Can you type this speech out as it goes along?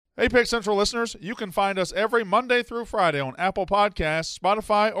Hey, Pick Central listeners, you can find us every Monday through Friday on Apple Podcasts,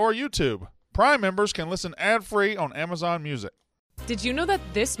 Spotify, or YouTube. Prime members can listen ad-free on Amazon Music. Did you know that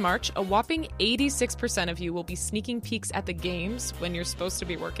this March, a whopping 86% of you will be sneaking peeks at the games when you're supposed to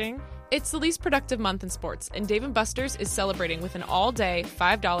be working? It's the least productive month in sports, and Dave & Buster's is celebrating with an all-day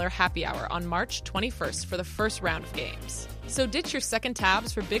 $5 happy hour on March 21st for the first round of games. So ditch your second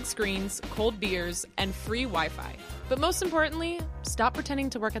tabs for big screens, cold beers, and free Wi-Fi. But most importantly, stop pretending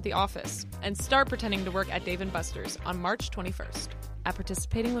to work at the office and start pretending to work at Dave & Buster's on March 21st at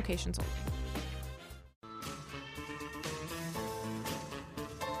participating locations only.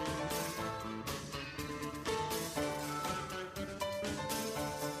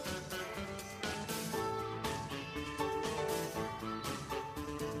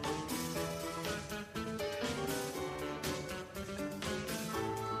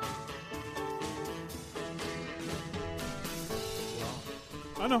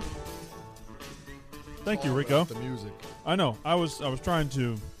 I know. Thank you, Rico. The music. I know. I was trying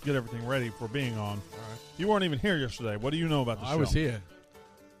to get everything ready for being on. All right. You weren't even here yesterday. What do you know about the show? I was here.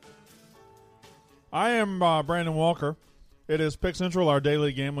 I am Brandon Walker. It is Pick Central, our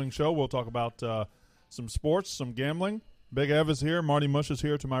daily gambling show. We'll talk about some sports, some gambling. Big Ev is here. Marty Mush is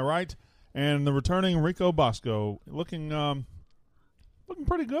here to my right. And the returning Rico Bosco looking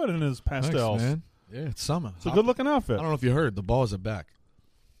pretty good in his pastels. Thanks, man. Yeah, it's summer. It's a good-looking outfit. I don't know if you heard. The balls are back.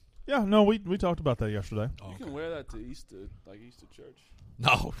 Yeah, no, we talked about that yesterday. Oh, You can wear that to Easter, like Easter church.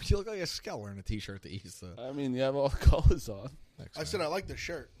 No, you look like a scout wearing a T-shirt to Easter. I mean, you have all the colors on. Thanks, I man. said I like the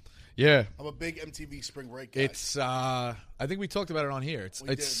shirt. Yeah. I'm a big MTV Spring Break guy. It's, I think we talked about it on here.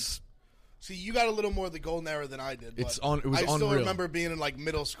 We See, you got a little more of the golden era than I did. It was unreal. I still remember being in like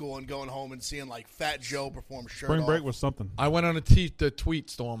middle school and going home and seeing like Fat Joe perform shirt Spring off. break was something. I went on the tweet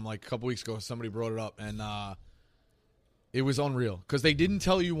storm like a couple weeks ago. Somebody brought it up, and it was unreal because they didn't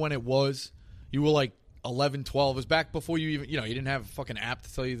tell you when it was. You were like 11, 12. It was back before you even, you didn't have a fucking app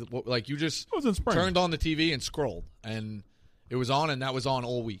to tell you. Like, you just It was in spring. turned on the TV and scrolled, and it was on, and that was on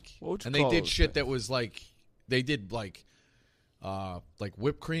all week. What would you and they call did those shit things? that was like, they did like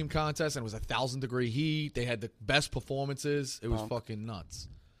whipped cream contest, and it was 1,000-degree heat. They had the best performances. It was fucking nuts.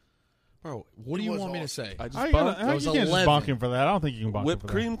 Bro, what do you want me to say? I just How you bumped. can't was just 11. bonk him for that. I don't think you can bonk him Whipped for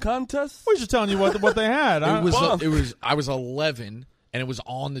that. cream contest? We're just telling you what they had. I was Bonk. 11, and it was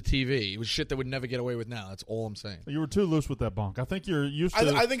on the TV. It was shit that would never get away with now. That's all I'm saying. You were too loose with that bonk. I think you're used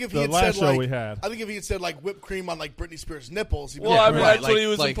to I think if he the had last said show like, we had. I think if he had said like whipped cream on like Britney Spears' nipples, he'd be Well, like, I mean, right, that's what he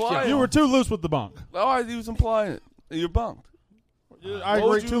was like, implying. You were too loose with the bonk. Oh, he was implying it. You're bunked. I What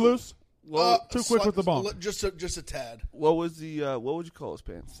would agree. Too you- loose. What, Too quick with the bonk. Just a tad. what was the? What would you call his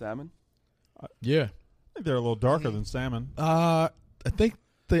pants? Salmon. Yeah. I think they're a little darker than salmon. I think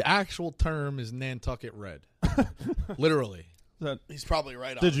the actual term is Nantucket Red. Literally. Is that, He's probably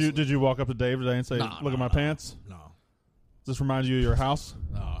right. did you honestly. did you walk up to Dave today and say, No, "Look no, at my no. pants"? No. Does this remind you of your house?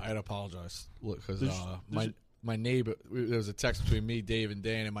 No, I had to apologize. Look, because Did you- my neighbor, there was a text between me, Dave, and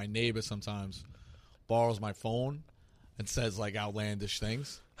Dan, and my neighbor sometimes borrows my phone and says, like, outlandish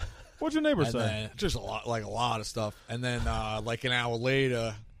things. What'd your neighbor And say? then just a lot of stuff. And then, like, an hour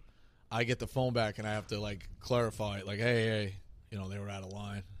later, I get the phone back and I have to, like, clarify it. Like, hey, they were out of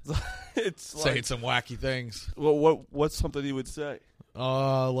line. It's Saying like, some wacky things. well, what's something he would say?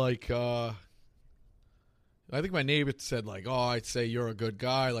 I think my neighbor said, like, oh, I'd say you're a good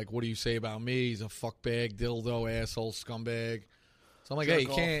guy. Like, what do you say about me? He's a fuckbag, dildo, asshole, scumbag. So I'm like, hey, you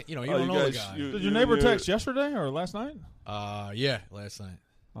Jerk can't, you Oh, don't know the guys, guy. Did your neighbor text yesterday or last night? Yeah, last night.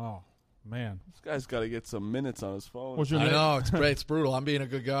 Oh man, This guy's got to get some minutes on his phone. was your I neighbor, know, it's brutal. I'm being a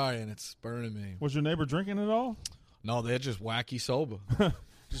good guy, and it's burning me. was your neighbor drinking at all? No, they're just wacky sober.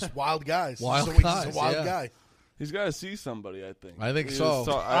 Just wild guys. Wild He's guys, just a wild yeah. guy. He's got to see somebody. I think. I think He so. was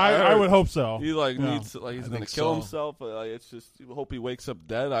I heard would hope so. He like Yeah. needs like he's I gonna think kill so. himself. Like, it's just you hope he wakes up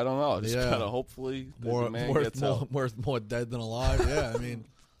dead. I don't know. Just Yeah. gotta hopefully the man gets out. more dead than alive. Yeah, I mean,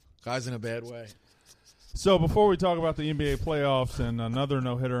 guy's in a bad way. So before we talk about the NBA playoffs and another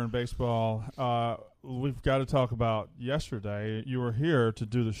no-hitter in baseball, we've got to talk about yesterday. You were here to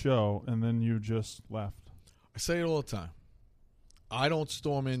do the show, and then you just left. I say it all the time. I don't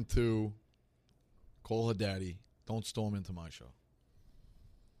storm into Call Her Daddy. Don't storm into my show.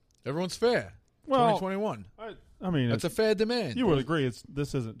 Everyone's fair. Well, 2021. I mean, That's a fair demand. you would agree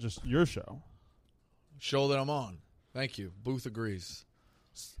this isn't just your show. Show that I'm on. Thank you. Booth agrees.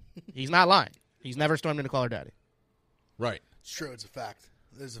 He's not lying. He's never stormed into Call Her Daddy. Right. It's true. It's a fact.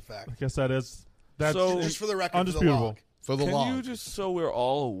 It is a fact. I guess that's So- Just for the record, for the undisputable. log. For the Can law. you just so we're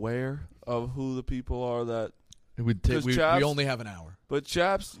all aware of who the people are that? It would take, Because we Chaps- only have an hour. But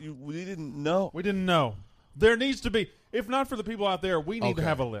Chaps, we didn't know. We didn't know. There needs to be. If not for the people out there, we need to Okay.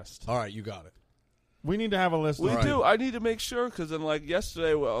 have a list. All right, you got it. We need to have a list. We of do. I need to make sure because then, like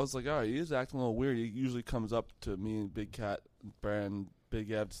yesterday, I was like, "All right, he is acting a little weird." He usually comes up to me and Big Cat, Brand, Big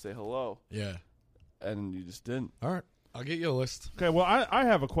Ev to say hello, Yeah. and you just didn't. All right, I'll get you a list. Okay, well, I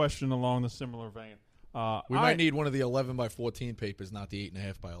have a question along the similar vein. We might need one of the 11 by 14 papers, not the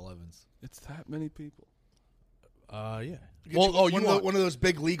 8.5 by 11s. It's that many people. Yeah. Get Well, you oh, one, you of want? one of those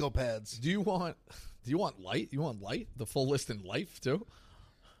big legal pads. Do you want light? You want light? The full list in life too?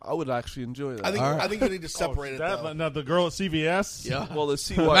 I would actually enjoy that. I think All right. I think you need to separate it. Though. Now the girl at CVS. Yeah. well, the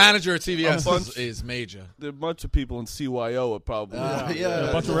The CYO, manager at CVS bunch- is major. there are a bunch of people in CYO would probably. Yeah,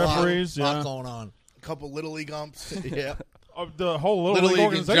 a bunch of there's lot- referees, lot yeah. going on. A couple little league umps. Yeah. The whole Little Little League League in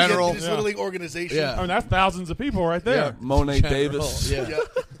organization. general. This Yeah. little league organization. Yeah. I mean, that's thousands of people right there. Monet General, Davis. Yeah.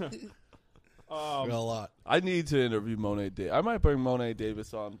 Yeah. We got a lot. I need to interview Monet Davis. I might bring Monet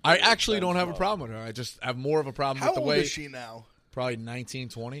Davis on. I actually don't have a problem with her. I just have more of a problem How with the old way is she now? probably 19,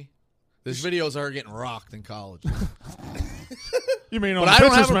 20. There's videos of her getting rocked in college. You mean on But the I don't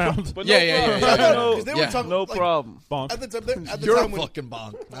pitcher's have a mound? But Yeah, no yeah, yeah, problem. yeah, yeah. No, Because they Yeah. were talking no like, problem. Bonk. At the You're time a when, fucking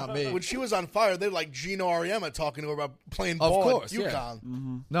bonk, not me. when she was on fire, they were like Gino Ariema talking to her about playing Of ball course, at yeah.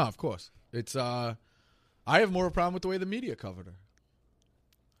 UConn. No, of course. It's I have more of a problem with the way the media covered her.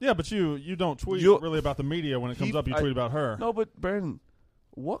 Yeah, but you don't tweet You- really about the media when it comes He- up. You I- tweet about her. No, but Brandon,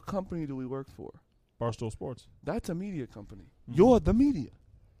 what company do we work for? Barstool Sports. That's a media company. Mm-hmm. You're the media.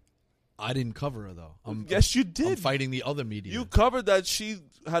 I didn't cover her though. Yes, you I'm did. fighting the other media. You covered that she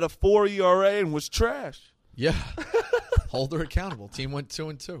had a 4 ERA and was trash. Yeah. Hold her accountable. Team went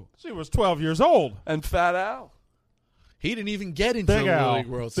 2-2. She was 12 years old. And Fat Al. He didn't even get into Big the Al. Little League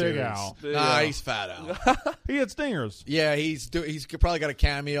World Big Series. Al. Big Nah, Al. he's Fat Al. He had stingers. Yeah, he's probably got a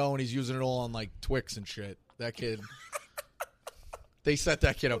cameo and he's using it all on like Twix and shit. That kid. They set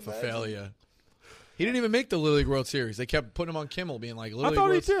that kid up for failure. He didn't even make the Little League World Series. They kept putting him on Kimmel, being like, "Little I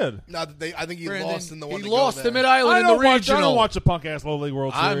League thought he World did. No, I think he Brandon, lost in the one. He to lost go to there. Mid Island in the I regional. don't watch the punk ass Little League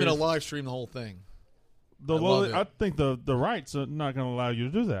World Series. I'm gonna live stream the whole thing. The I Little love League- it. I think the rights are not going to allow you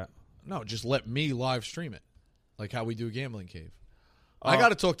to do that. No, just let me live stream it, like how we do Gambling Cave. I got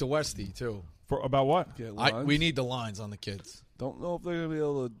to talk to Westy too. For about what? Get We lines. need the lines on the kids. Don't know if they're going to be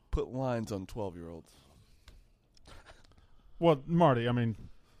able to put lines on 12-year-olds. Well, Marty, I mean,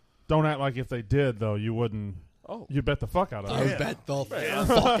 don't act like if they did though, you wouldn't. Oh. You bet the fuck out of I it. would bet the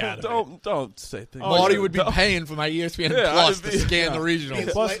fuck out of it. Don't say things. Marty like would be that. paying for my ESPN Yeah, Plus I'd to be- scan the He's regionals.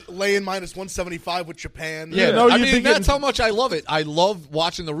 Plus- laying minus 175 with Japan. Yeah, know I you'd be mean that's getting- how much I love it. I love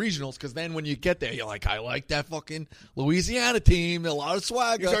watching the regionals because then when you get there, you're like, I like that fucking Louisiana team. A lot of You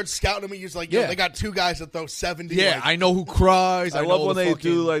swagger. start scouting them, and you're just like, yo, Yeah. they got two guys that throw 70. Yeah, like, I know who cries. I know love when the they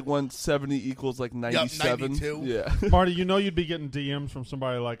fucking- do like when 70 equals like 97. 92. Yeah. Marty, you know you'd be getting DMs from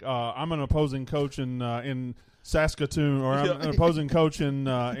somebody like, I'm an opposing coach in Saskatoon, or I'm an opposing coach in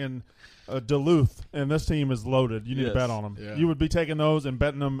Duluth, and this team is loaded. You need to Yes. bet on them. Yeah. You would be taking those and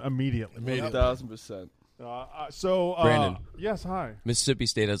betting them immediately. 1,000%. Brandon. Yes, hi. Mississippi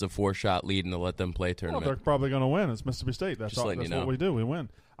State has a 4-shot lead in the Let Them Play Well, tournament. they're probably going to win. It's Mississippi State. That's, Just letting that's you what know. we do. We win.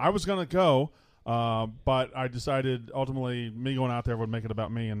 I was going to go, but I decided ultimately me going out there would make it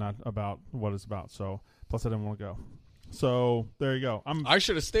about me and not about what it's about. So plus I didn't want to go. So there you go. I'm I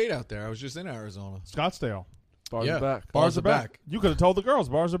should have stayed out there. I was just in Arizona. Scottsdale. Bars Yeah. are back. Bars are back. You could have told the girls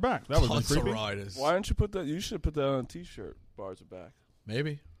bars are back. That would be Tons of creepy. riders. Why don't you put that? You should put that on a T-shirt. Bars are back.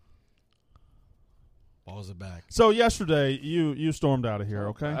 Maybe. Balls are back. So yesterday you stormed out of here.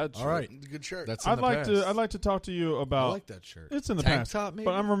 Okay. Bad All right. It's a good shirt. That's in I'd the like past. to. I'd like to talk to you I about. like that shirt. It's in the Tank past, top, maybe?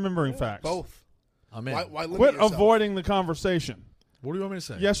 but I'm remembering facts. both. I'm in. Why limit Quit yourself? avoiding the conversation. What do you want me to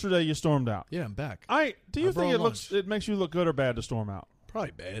say? Yesterday you stormed out. Yeah, I'm back. Do you I think brought it looks? lunch. It makes you look good or bad to storm out?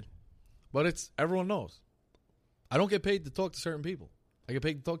 Probably bad. But it's everyone knows. I don't get paid to talk to certain people. I get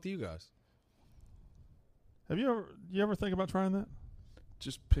paid to talk to you guys. Have you ever think about trying that?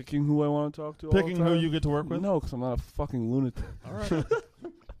 Just picking who I want to talk to. Picking all the who time? you get to work with? No, because I'm not a fucking lunatic. All right.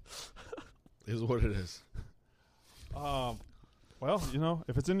 Is what it is. Well,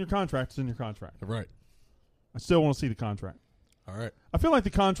 if it's in your contract, it's in your contract. Right. I still want to see the contract. All right. I feel like the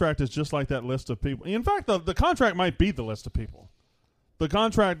contract is just like that list of people. In fact, the contract might be the list of people. The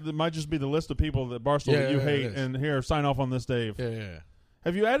contract might just be the list of people that Barstool that you Yeah, hate it is. and here sign off on this, Dave. Yeah.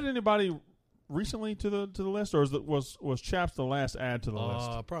 Have you added anybody recently to the list, or was Chaps the last add to the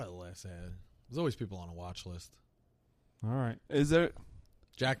list? Probably the last ad. There's always people on a watch list. All right, Is there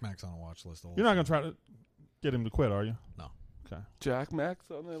Jack Mac's on a watch list. you're not going to try to get him to quit, are you? No. Okay. Jack Max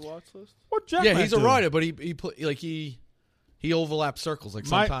on the watch list? What Jack? Yeah, Mac he's a do? rider, but he overlaps circles. Like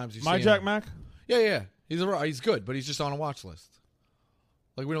sometimes you my see Jack him. Mac. Yeah. He's a rider. He's good, but he's just on a watch list.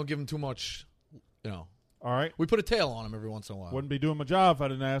 Like we don't give him too much, All right. We put a tail on him every once in a while. Wouldn't be doing my job if I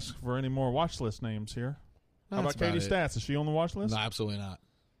didn't ask for any more watch list names here. How about That's Katie about Stats? Is she on the watch it. list? No, absolutely not.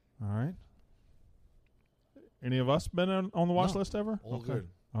 All right. Any of us been on the watch No. list ever? All good.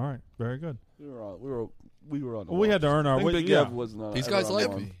 All right. Very good. We were on. The Well, we had to watch. earn our I think way. Big Yeah. Ev was not. These ever guys on like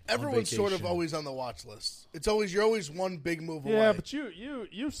one. me. Everyone's sort of vacation. always on the watch list. You're always one big move away. Yeah, but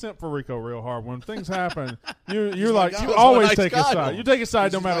you sent for Rico real hard. When things happen, you're my like guy. you He's always my take nice his guy, side. though. You take his side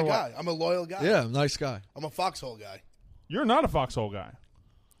This no is matter my what. guy. I'm a loyal guy. Yeah, nice guy. I'm a foxhole guy. You're not a foxhole guy.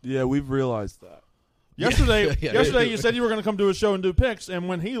 Yeah, we've realized that. Yesterday, Yeah. yesterday you said you were going to come do a show and do picks, and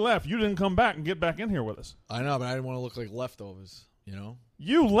when he left, you didn't come back and get back in here with us. I know, but I didn't want to look like leftovers, you know?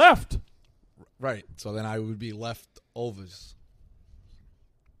 You left. Right. So then I would be leftovers.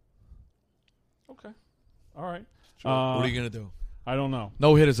 Okay. All right. What are you going to do? I don't know.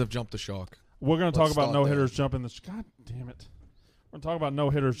 No hitters have jumped the shark. We're going to talk Let's about start no there. hitters jumping the. God damn it. We're going to talk about no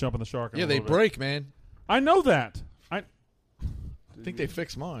hitters jumping the shark. In Yeah, a they little bit. break, man. I know that. I think they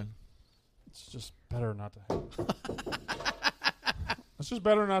fixed mine. It's just better not to have it. It's just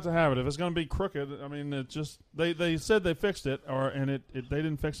better not to have it. If it's going to be crooked, I mean, it just they said they fixed it, and they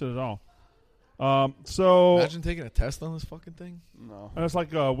didn't fix it at all. So Imagine taking a test on this fucking thing. No. and it's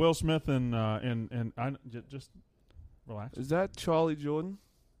like Will Smith and just relax. Is that Charlie Jordan?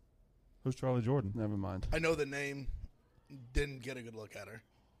 Who's Charlie Jordan? Never mind. I know the name. Didn't get a good look at her.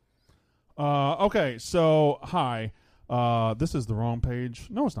 Okay, so hi. This is the wrong page.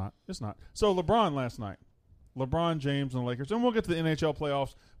 No, it's not. It's not. So LeBron last night. LeBron James and the Lakers. And we'll get to the NHL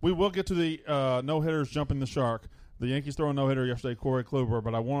playoffs. We will get to the no-hitters jumping the shark. The Yankees throw a no-hitter yesterday, Corey Kluber,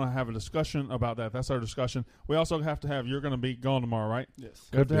 but I want to have a discussion about that. That's our discussion. We also have to have, you're going to be gone tomorrow, right? Yes.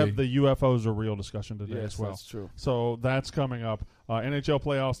 We have to Could have the UFOs are real discussion today Yes, as well. that's true. So that's coming up. NHL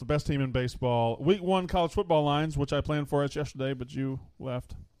playoffs, the best team in baseball. Week 1 college football lines, which I planned for us yesterday, but you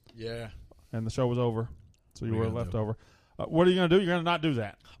left. Yeah. And the show was over, so you What are were you gonna left do? over. What are you going to do? You're going to not do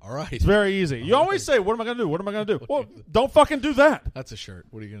that. All right. It's very easy. You always say, what am I going to do? What am I going to do? Well, don't fucking do that. That's a shirt.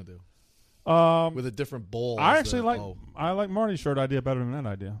 What are you going to do? With a different ball. I as actually the- I like Marty's shirt idea better than that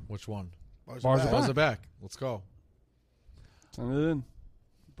idea. Which one? Bars Bars are are back. Bars are back. Let's go. Send it in.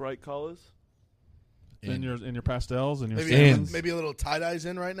 Bright colors. In your pastels and your Maybe, salmons. maybe a little tie dyes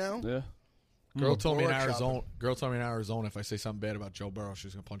in right now. Yeah. Girl told me in We're workshopping. Arizona. Girl told me in Arizona if I say something bad about Joe Burrow,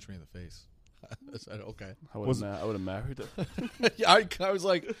 she's gonna punch me in the face. I said okay. I would have married her. Yeah, I was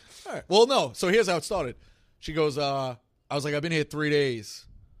like, all right. Well, no. So here's how it started. She goes, I was like, I've been here 3 days.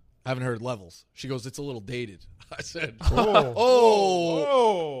 I haven't heard levels. She goes, it's a little dated. I said,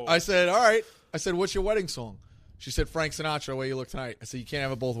 Oh. I said, all right. I said, what's your wedding song? She said, Frank Sinatra, The Way You Look Tonight. I said, you can't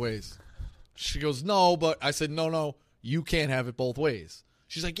have it both ways. She goes, no, but I said, no, you can't have it both ways.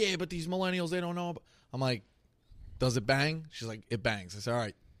 She's like, yeah, but these millennials, they don't know. I'm like, does it bang? She's like, it bangs. I said, all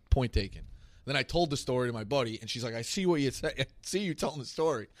right, point taken. Then I told the story to my buddy, and she's like, I see what you say. I see you telling the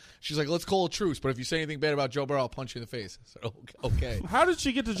story. She's like, let's call a truce, but if you say anything bad about Joe Burrow, I'll punch you in the face. I said, okay. How did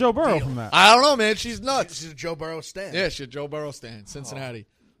she get to Joe Burrow from that? I don't know, man. She's nuts. She's a Joe Burrow stan. Yeah, she's a Joe Burrow stan. Cincinnati.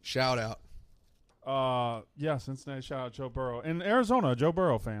 Shout out. Yeah, Cincinnati. Shout out Joe Burrow. In Arizona, a Joe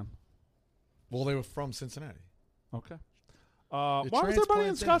Burrow fan. Well, they were from Cincinnati. Okay. Why was everybody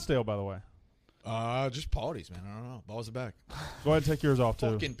in transplanted. Scottsdale, by the way? Just parties, man. I don't know. Balls are back. Go ahead and take yours off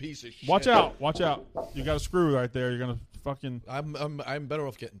too. Fucking piece of shit. Watch out! Watch out! You got a screw right there. You're gonna fucking. I'm better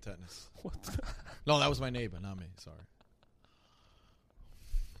off getting tetanus. What? No, that was my neighbor, not me. Sorry.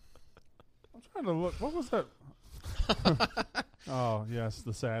 I'm trying to look. What was that? Oh yes,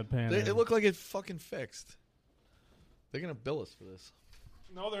 the sad pan. It looked like it fucking fixed. They're gonna bill us for this.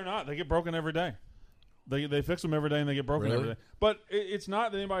 No, they're not. They get broken every day. They fix them every day and they get broken Really? every day. But it's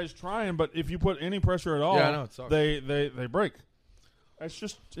not that anybody's trying. But if you put any pressure at all, Yeah, I know, it sucks. they break.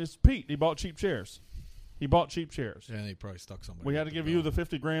 It's Pete. He bought cheap chairs. Yeah, and they probably stuck somebody. We had to with give the you bill. the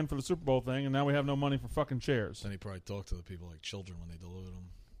 $50 grand for the Super Bowl thing, and now we have no money for fucking chairs. Then he probably talked to the people like children when they delivered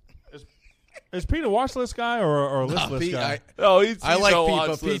them. Is Pete a watch list guy or a list list Pete, guy? I like Pete,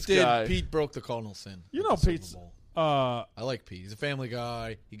 but Pete guy. Pete broke the Cardinal sin. You with know the Super Pete's. Bowl. I I like Pete. He's a family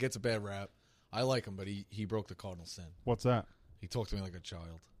guy. He gets a bad rap. I like him, but he broke the Cardinal sin. What's that? He talked to me like a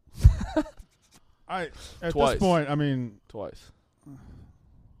child. At Twice. this point, I mean, Twice.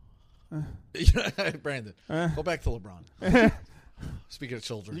 Brandon, go back to LeBron. Speaking of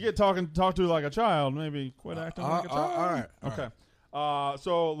children. you get talked to like a child, maybe quit acting like a child. all right. Okay.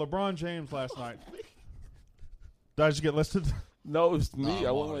 So LeBron James last night. Did I just get listed? No, it was me. Oh,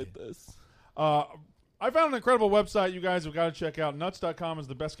 I went Marty. like this. I found an incredible website you guys have got to check out. Nuts.com is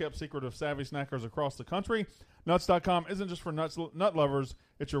the best kept secret of savvy snackers across the country. Nuts.com isn't just for nut lovers.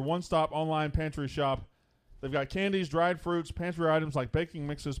 It's your one-stop online pantry shop. They've got candies, dried fruits, pantry items like baking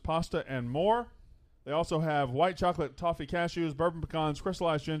mixes, pasta, and more. They also have white chocolate toffee cashews, bourbon pecans,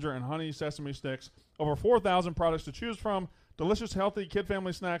 crystallized ginger, and honey sesame sticks. Over 4,000 products to choose from. Delicious, healthy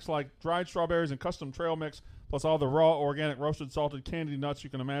kid-family snacks like dried strawberries and custom trail mix, plus all the raw, organic, roasted, salted, candied nuts you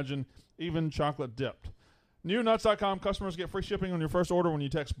can imagine, even chocolate dipped. NewNuts.com customers get free shipping on your first order when you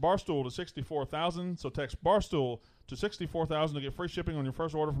text Barstool to 64,000. So text Barstool to 64,000 to get free shipping on your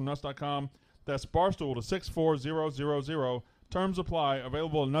first order from Nuts.com. That's Barstool to 64000. Terms apply.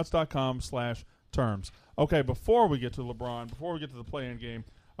 Available at Nuts.com/terms. Okay, before we get to LeBron, before we get to the play-in game,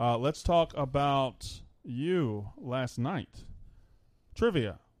 let's talk about you last night.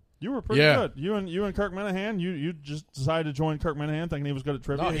 Trivia. You were pretty good. You and Kirk Minahan. You just decided to join Kirk Minahan, thinking he was good at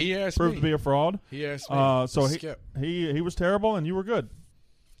trivia. No, he asked proved me. to be a fraud. He asked me. So Skip. he was terrible, and you were good.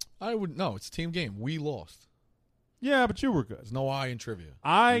 It's a team game. We lost. Yeah, but you were good. There's no I in trivia.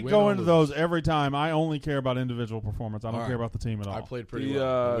 I You win go or into lose. those every time. I only care about individual performance. I don't All care right. about the team at all. I played pretty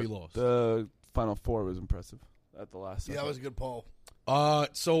well. But we lost. The Final Four was impressive at the last Yeah, second. that was a good poll.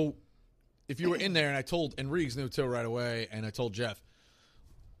 So if you were in there, and Reeves knew too right away, and I told Jeff,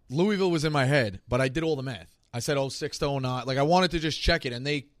 Louisville was in my head, but I did all the math. I said 06 to 09. Like, I wanted to just check it, and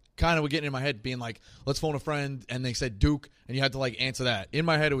they kind of were getting in my head being like, let's phone a friend, and they said Duke, and you had to, like, answer that. In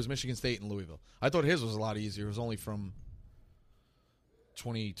my head, it was Michigan State and Louisville. I thought his was a lot easier. It was only from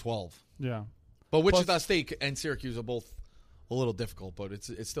 2012. Yeah. But Wichita State and Syracuse are both a little difficult, but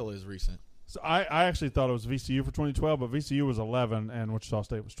it still is recent. So I actually thought it was VCU for 2012, but VCU was 11 and Wichita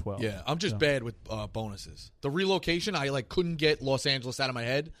State was 12. Yeah, I'm just bad with bonuses. The relocation, I couldn't get Los Angeles out of my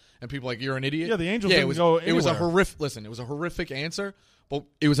head, and people were like, you're an idiot. Yeah, the Angels it didn't was, go It was a anywhere. horrific. Listen, it was a horrific answer, but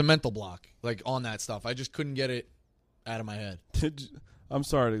it was a mental block, on that stuff. I just couldn't get it out of my head. I'm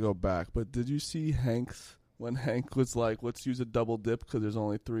sorry to go back, but did you see Hank's when Hank was like, let's use a double dip because there's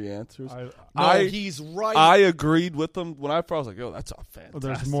only 3 answers? He's right. I agreed with them. When I was like, yo, that's a fantastic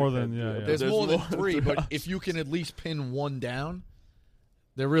There's more than- idea. yeah. There's more than 3, but if you can at least pin one down,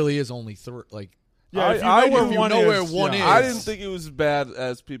 there really is only 3. Yeah, if you I know where knew- one know where is, one yeah. is. I didn't think it was bad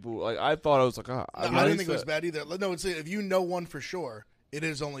as people. I thought I was like, I didn't think it was bad either. No, it's if you know one for sure, it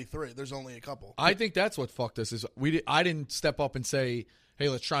is only 3. There's only a couple. I think that's what fucked us. Is I didn't step up and say, hey,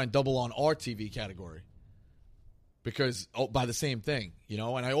 let's try and double on our TV category. Because by the same thing, and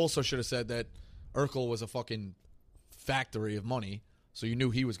I also should have said that Urkel was a fucking factory of money, so you knew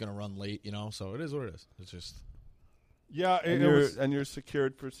he was going to run late, So it is what it is. It's just Yeah, and you're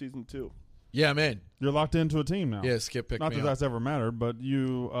secured for season 2. yeah, man. you're locked into a team now. Yeah, Skip picked Not me that up. that's ever mattered, but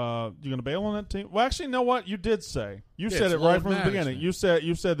you going to bail on that team? Well, actually, you know what? You did say. You said it's it right load from the beginning. management.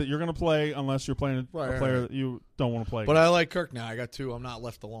 You said that you're going to play unless you're playing a Right, player right. that you don't want to play But against. I like Kirk now. I got 2. I'm not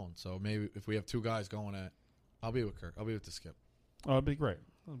left alone. So maybe if we have 2 guys going at, I'll be with Kirk. I'll be with the Skip. Oh, it'd be great.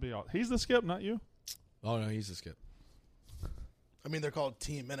 It'd be all. He's the Skip, not you. Oh no, he's the Skip. I mean, they're called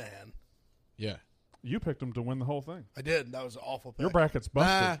Team Minahan. Yeah. You picked him to win the whole thing. I did. That was an awful pick. Your bracket's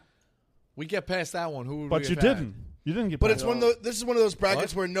busted, We get past that one. Who? Would but we you have had? didn't. You didn't get. But past it's it. one of those. This is one of those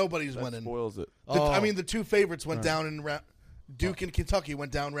brackets What? where nobody's That winning. spoils it. I mean, the 2 favorites went down in round. Duke and Kentucky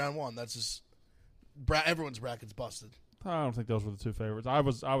went down round 1. That's just everyone's bracket's busted. I don't think those were the 2 favorites. I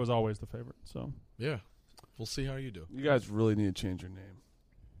was always the favorite. So Yeah. We'll see how you do. You guys really need to change your name.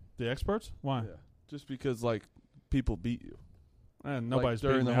 the experts, why? Yeah. Just because people beat you. And nobody's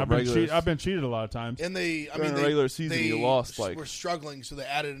during beating me. the I've been cheated a lot of times. And they, I During mean, the regular season, they you lost, were struggling, so they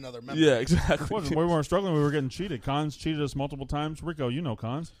added another member. Yeah, exactly. We weren't struggling. We were getting cheated. Cons cheated us multiple times. Rico, you know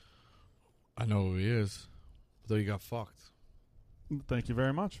Cons. I know who he is. Though you got fucked. Thank you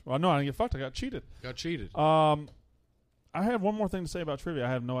very much. Well, no, I didn't get fucked. I got cheated. Got cheated. I had one more thing to say about trivia. I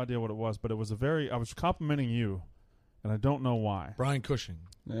have no idea what it was, but it was I was complimenting you, and I don't know why. Brian Cushing.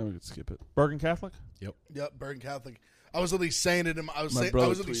 Yeah, we could skip it. Bergen Catholic? Yep, Bergen Catholic. I was literally saying it. I was My saying, I brother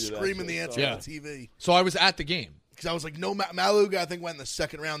was literally tweeted screaming that the shit, answer so- on the TV So I was at the game. because I was like, no, Maluga. I think went in the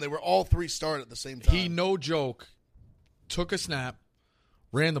second round. They were all 3 started at the same time. He, no joke, took a snap,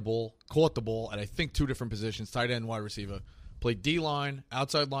 ran the ball, caught the ball at I think 2 different positions, tight end, wide receiver, played D-line,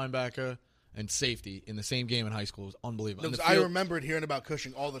 outside linebacker, and safety in the same game in high school. It was unbelievable. No, And 'cause the I field- remembered hearing about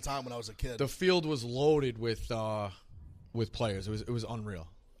Cushing all the time when I was a kid. The field was loaded with players. It was unreal.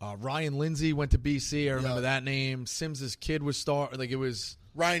 Ryan Lindsay went to BC. I remember that name. Sims's kid was it was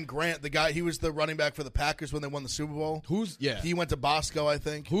Ryan Grant, the guy, he was the running back for the Packers when they won the Super Bowl. He went to Bosco, I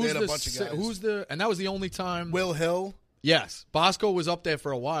think. They had a bunch of guys. And that was the only time. Will Hill, Yes, Bosco was up there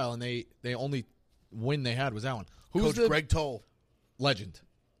for a while, and they only win they had was that one. Who's Coach the Greg Toll. legend?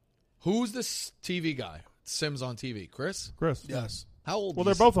 Who's this TV guy? Sims on TV. Chris? Chris. Yes. How old? Well,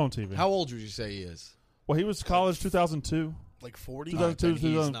 would they're you both on TV. How old would you say he is? Well, he was college 2002. Like 40? All right. Then 2000.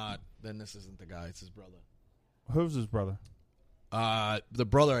 he's not. Then this isn't the guy. It's his brother. Who's his brother? The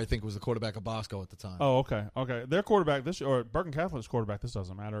brother, I think, was the quarterback of Bosco at the time. Oh, okay. Their quarterback this year, or Bergen Catholic's quarterback, this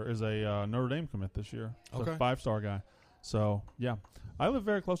doesn't matter, is a Notre Dame commit this year. It's a 5-star guy. So, yeah. I live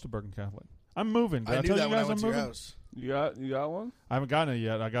very close to Bergen Catholic. I'm moving. Did I knew tell that you when I guys went I'm to your moving? house. You got one? I haven't gotten it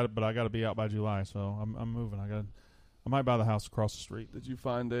yet. But I got to be out by July, so I'm moving. I might buy the house across the street. Did you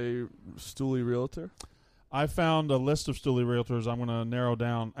find a Stooley realtor? I found a list of Stooley realtors. I'm going to narrow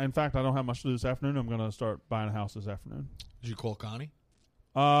down. In fact, I don't have much to do this afternoon. I'm going to start buying a house this afternoon. Did you call Connie?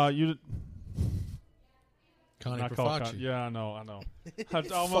 You did. Connie Not called Profaci. Yeah, I know. I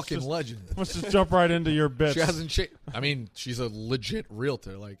Fucking legend. Let's just jump right into your bits. She hasn't I mean, she's a legit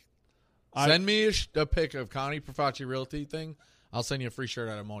realtor. Like, send me a pic of Connie Profaci Realty thing. I'll send you a free shirt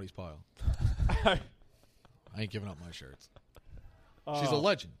out of Marty's pile. I ain't giving up my shirts. She's a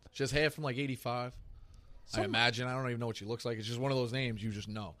legend. She has hair from like 85. I imagine. I don't even know what she looks like. It's just one of those names you just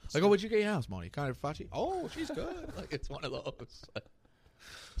know. Like, oh, where'd you get your house, Marty? Connie Profaci? Oh, she's good. Like, it's one of those.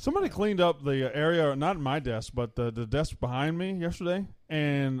 Somebody cleaned up the area, not my desk, but the desk behind me yesterday,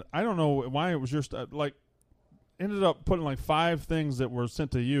 and I don't know why it was your ended up putting like 5 things that were sent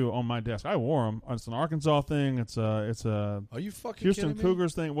to you on my desk. I wore them. It's an Arkansas thing. It's a Are you fucking Houston kidding me?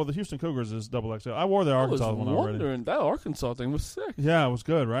 Cougars thing. Well, the Houston Cougars is XXL. I wore the Arkansas one I was already. wondering. That Arkansas thing was sick. Yeah, it was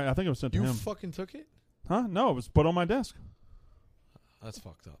good, right? I think it was sent to You him. fucking took it? Huh? No, it was put on my desk. That's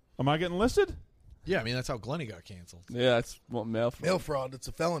fucked up. Am I getting listed? Yeah, I mean, that's how Glenny got canceled. Yeah, that's what mail fraud. Mail fraud. It's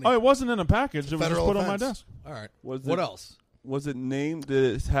a felony. Oh, it wasn't in a package. It was just federal put on my offense. desk. All right. Was What it- else? Was it named?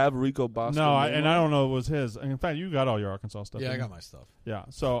 Did it have Rico Bosco? No, I name on don't know it was his. In fact, you got all your Arkansas stuff. Yeah, I didn't got you? my stuff. Yeah,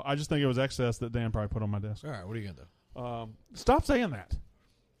 so I just think it was excess that Dan probably put on my desk. All right, what are you going to do? Stop saying that.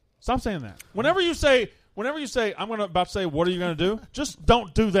 Stop saying that. Whenever you say, I'm about to say, what are you going to do? Just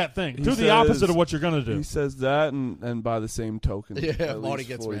don't do that thing. He Do the says- opposite of what you're going to do. He says that, and by the same token, Yeah, at Marty least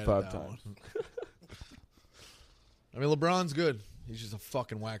gets mad at 45 that times. one. I mean, LeBron's good. He's just a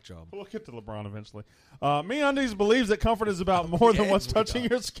fucking whack job. We'll get to LeBron eventually. MeUndies believes that comfort is about more than what's touching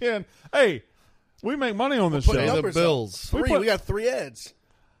your skin. Hey, we make money on this Putting show. the numbers up. Bills. We got 3 ads.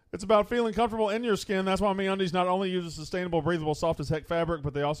 It's about feeling comfortable in your skin. That's why MeUndies not only uses sustainable, breathable, soft as heck fabric,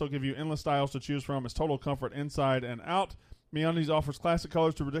 but they also give you endless styles to choose from. It's total comfort inside and out. MeUndies offers classic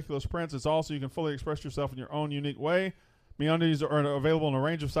colors to ridiculous prints. It's all so you can fully express yourself in your own unique way. MeUndies are available in a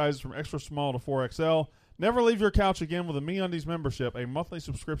range of sizes from extra small to 4XL. Never leave your couch again with a MeUndies membership, a monthly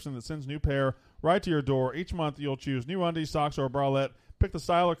subscription that sends new pair right to your door. Each month you'll choose new undies, socks, or a bralette. Pick the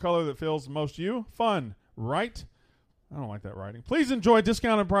style or color that feels the most you. Fun, right? I don't like that writing. Please enjoy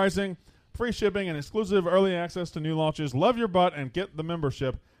discounted pricing, free shipping, and exclusive early access to new launches. Love your butt and get the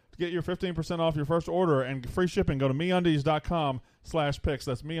membership. To get your 15% off your first order and free shipping, go to MeUndies.com/picks.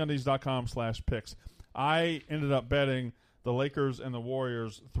 That's MeUndies.com/picks. I ended up betting the Lakers and the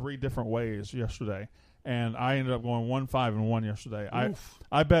Warriors 3 different ways yesterday, and I ended up going 1-5-1 yesterday.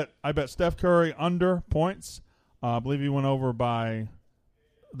 I bet Steph Curry under points. I believe he went over by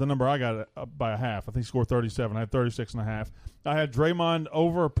the number I got by a half. I think he scored 37. I had 36.5. I had Draymond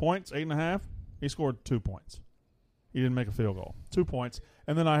over points, 8.5. He scored 2 points. He didn't make a field goal. 2 points.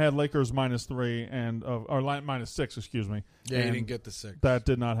 And then I had Lakers -3 or -6, excuse me. Yeah, and he didn't get the 6. that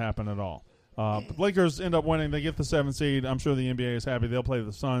did not happen at all. But Lakers end up winning. They get the 7th seed. I'm sure the NBA is happy. They'll play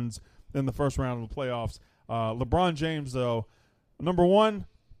the Suns in the first round of the playoffs. LeBron James, though, number one,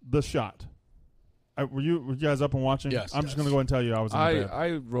 the shot. Were you guys up and watching? Yes. I'm just going to go ahead and tell you I was in the bed.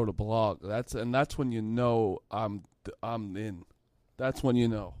 I wrote a blog. That's when you know I'm in. That's when you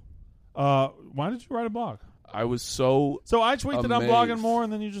know. Why did you write a blog? I was so. So I tweet that I'm blogging amazed. more,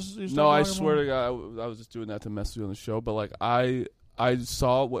 and then you just No, I blogging swear more? to God, I was just doing that to mess with you on the show. But like I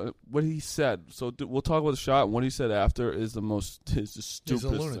saw what he said. So we'll talk about the shot. And what he said after is the stupidest He's a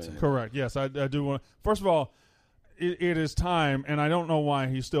lunatic. thing. Correct. Yes, I do want. First of all, it is time, and I don't know why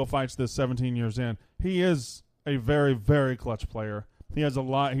he still fights this 17 years in. He is a very, very clutch player. He has a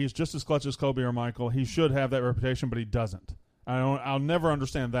lot. He's just as clutch as Kobe or Michael. He should have that reputation, but he doesn't. I'll never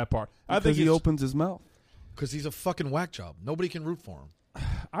understand that part. I think Because he opens his mouth. Because he's a fucking whack job. Nobody can root for him.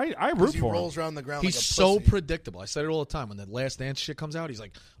 I root Because he for him. rolls around the ground He's like a so pussy. predictable. I say it all the time. When that Last Dance shit comes out, he's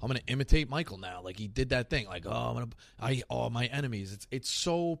like, "I'm gonna imitate Michael now." Like he did that thing. Like, my enemies. It's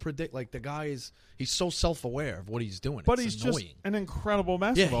so Like the guy he's so self-aware of what he's doing. But it's he's annoying. just an incredible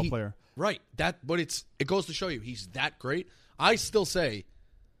basketball he- player. Right. But it goes to show you he's that great. I still say,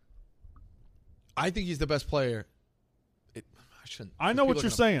 I think he's the best player. I shouldn't. I know what you're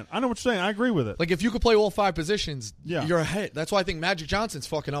saying. I agree with it. Like if you could play all 5 positions, Yeah. you're ahead. That's why I think Magic Johnson's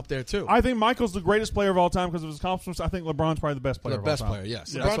fucking up there too. I think Michael's the greatest player of all time because of his accomplishments. I think LeBron's probably the best player the of best all time. player,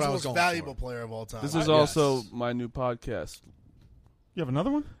 yes. Yeah. That's LeBron's what I the was most going valuable for. player of all time. This is Yes. also my new podcast. You have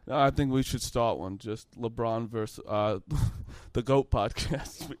another one? No, I think we should start one. Just LeBron versus the GOAT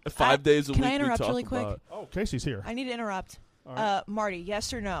podcast. 5 days a week. Can I interrupt we talk really quick? about. Oh, Casey's here. I need to interrupt. All right. Marty,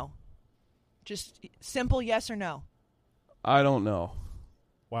 yes or no? Just simple yes or no. I don't know.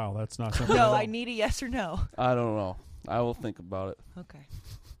 Wow, that's not simple. No, at all. I need a yes or no. I don't know. I will think about it. Okay. You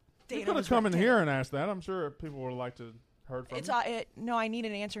Dana could have was come right. in here and asked that. I'm sure people would like to heard from It's you. no, I need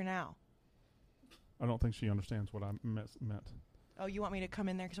an answer now. I don't think she understands what I meant. Oh, you want me to come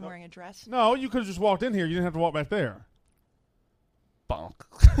in there because I'm wearing a dress? No, you could have just walked in here. You didn't have to walk back there. Bonk.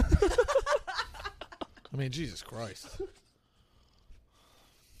 I mean, Jesus Christ.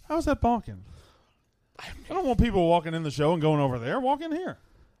 How's that bonking? I don't want people walking in the show and going over there. Walk in here.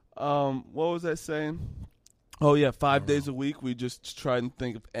 What was I saying? Oh yeah, 5 days a week. We just try and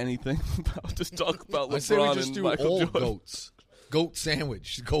think of anything about. Just talk about I say we LeBron just and do Michael all Jordan. goats. Goat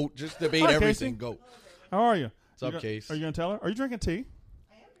sandwich. Goat. Just debate Hi, everything. Casey. Goat. How are you? What's up, Case? Are you going to tell her? Are you drinking tea?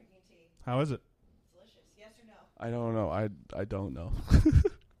 I am drinking tea. How is it? Delicious. Yes or no? I don't know. I don't know.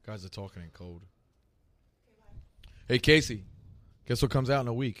 Guys are talking in code. Hey, Casey. Guess what comes out in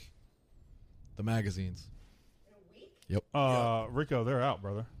a week? The magazines. In a week? Rico, they're out,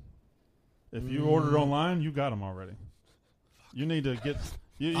 brother. If you ordered online, you got them already. You need to get.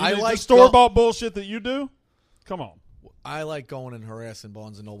 You I need like the store-bought bullshit that you do. Come on. I like going and harassing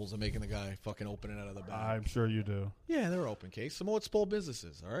Barnes and Nobles and making the guy fucking open it out of the bag. I'm sure you do. Yeah, they're open, Case. Some more small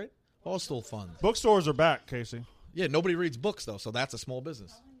businesses, all right? All still fun. Bookstores are back, Casey. Yeah, nobody reads books, though, so that's a small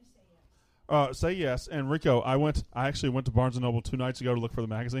business. Say yes. And Rico, I actually went to Barnes & Noble 2 nights ago to look for the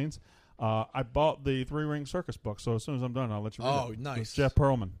magazines. I bought the 3-Ring Circus book, so as soon as I'm done, I'll let you read it. Oh, nice. It's Jeff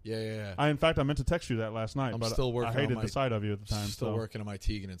Pearlman. Yeah. In fact, I meant to text you that last night, I'm but still working I on hated my- the sight of you at the time. Still so. working on my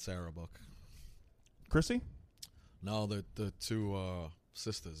Tegan and Sarah book. Chrissy? No, the two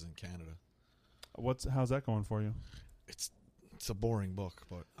sisters in Canada. How's that going for you? It's a boring book,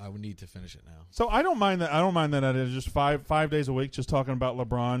 but I would need to finish it now. So I don't mind that. I don't mind that it is just five days a week, just talking about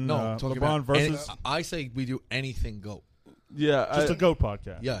LeBron. No, I'm talking LeBron about versus I say we do anything GOAT. Yeah, just a GOAT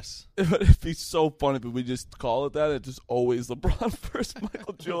podcast. Yes. It'd be so funny if we just call it that. It's just always LeBron versus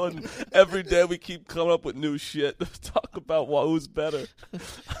Michael Jordan. Every day we keep coming up with new shit to talk about who's better.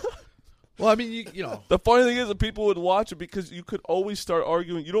 Well, I mean, you know. The funny thing is that people would watch it because you could always start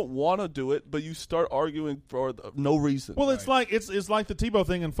arguing. You don't want to do it, but you start arguing for no reason. Well, it's like it's like the Tebow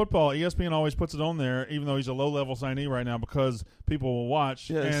thing in football. ESPN always puts it on there, even though he's a low-level signee right now, because people will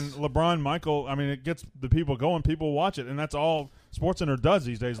watch. Yes. And LeBron, Michael, I mean, it gets the people going. People will watch it, and that's all SportsCenter does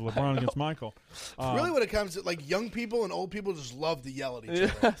these days. LeBron against Michael. Really, when it comes to like young people and old people, just love to yell at each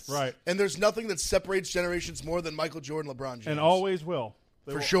other. Yes. Right, And there's nothing that separates generations more than Michael Jordan, LeBron James, and always will.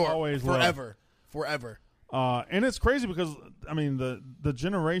 They for will sure, always will. forever. And it's crazy because I mean the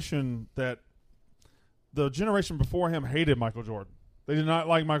generation before him hated Michael Jordan. They did not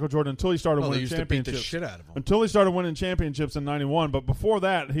like Michael Jordan until he started Well, they winning used to beat championships. the shit out of him. Until he started winning championships in '91, but before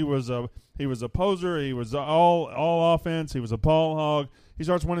that, he was a poser. He was all offense. He was a ball hog. He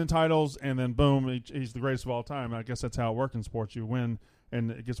starts winning titles, and then boom, he's the greatest of all time. I guess that's how it works in sports. You win,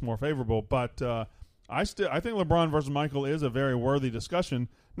 and it gets more favorable. But I think LeBron versus Michael is a very worthy discussion.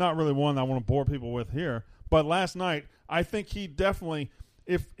 Not really one I want to bore people with here. But last night, I think he definitely,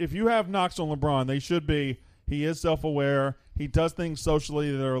 if you have knocks on LeBron, they should be. He is self-aware. He does things socially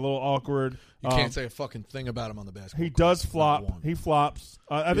that are a little awkward. You can't say a fucking thing about him on the basketball He court. does Not flop. one. He flops.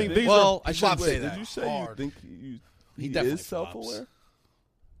 I think these Well, are. I shouldn't say Did that. you say Hard. you think He he definitely is self-aware? flops.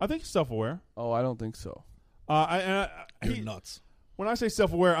 I think he's self-aware. Oh, I don't think so. You're He, nuts. when I say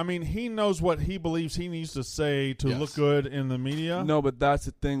self-aware, I mean he knows what he believes he needs to say to Yes. look good in the media. No, but that's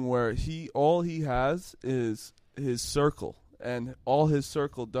the thing where all he has is his circle, and all his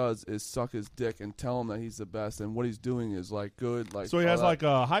circle does is suck his dick and tell him that he's the best, and what he's doing is like good. Like So he has like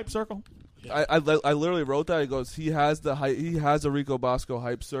a hype circle. I literally wrote that. He goes, he has a Rico Bosco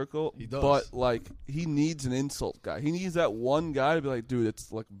hype circle. He does. But like he needs an insult guy. He needs that one guy to be like, dude,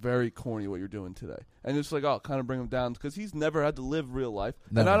 it's like very corny what you're doing today, and it's like, oh, kind of bring him down because he's never had to live real life.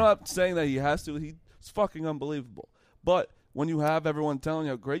 Never. And I'm not saying that he has to. He's fucking unbelievable. But when you have everyone telling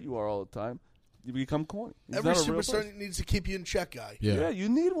you how great you are all the time, you become corny. He's Every not a real superstar person. needs to keep you in check, guy. Yeah, you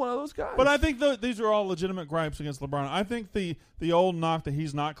need one of those guys. But I think these are all legitimate gripes against LeBron. I think the old knock that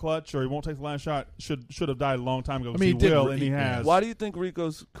he's not clutch or he won't take the last shot should have died a long time ago. I mean, he he did will, re- and he yeah. has. Why do you think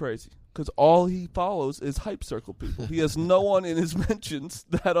Rico's crazy? Because all he follows is hype circle people. He has no one in his mentions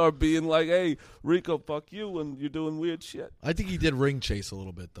that are being like, hey, Rico, fuck you, and you're doing weird shit. I think he did ring chase a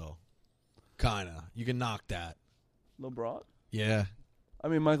little bit, though. Kind of. You can knock that. LeBron? Yeah. I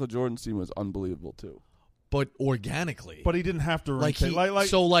mean, Michael Jordan's team was unbelievable, too. but organically. But he didn't have to like, rotate.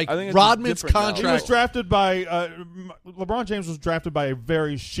 I think it's Rodman's different now. He was contract. drafted by LeBron James was drafted by a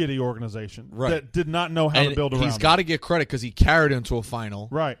very shitty organization that did not know how to build around. He's got to get credit because he carried him to a final.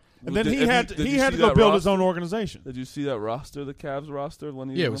 Right. And then Did- he if had you- to, did he you had see to go that build his roster? own organization. Did you see that roster, the Cavs roster? When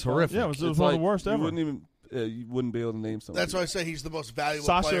he Yeah, it was was horrific. Yeah, it was It's one of like, the worst you ever. wouldn't even you wouldn't be able to name something. That's why I say he's the most valuable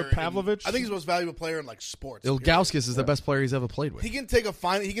Sasha player. Pavlovich? I think he's the most valuable player in like sports. Ilgauskas is the best player he's ever played with. He can take a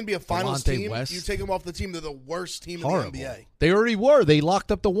final. He can be a finals Delonte team. West. You take him off the team, they're the worst team Horrible. in the NBA. They already were. They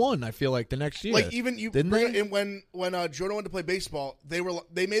locked up the one. I feel like the next year. Like even you didn't bring they? it in when Jordan went to play baseball,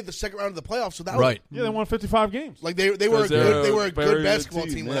 they made the second round of the playoffs without Right. him. Yeah, they won 55 games. Like they were a Because they're good they were a very good good basketball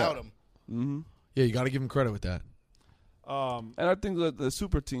team, team yeah. without him. Yeah, you got to give him credit with that. And I think that the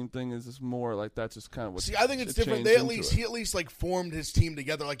super team thing is just more like that's just kind of what. See, I think it's it different. changed They into it. he at least like formed his team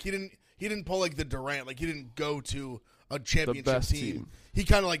together. Like he didn't pull like the Durant. Like he didn't go to a championship best team. team. He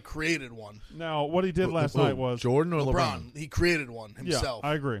kind of like created one. Now, what he did last night was Jordan or LeBron. LeBron. He created one himself. Yeah,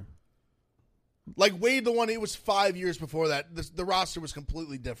 I agree. Like Wade, the one it was 5 years before that. The roster was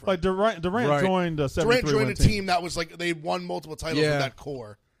completely different. Like Durant Right. joined a 73 Durant joined win a team that was like they won multiple titles Yeah. with that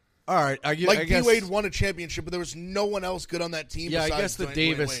core. All right, I Like guess. D Wade won a championship, but there was no one else good on that team. Yeah, I besides guess the Dwayne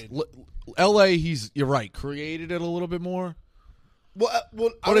Davis, Wade. L.A. You're right, created it a little bit more. But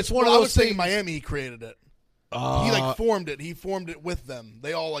it's one of I those was saying things- Miami. He created it. He like formed it. He formed it with them.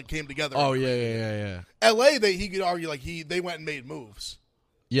 They all like came together. Oh and yeah, created yeah. it. L.A. He could argue like they went and made moves.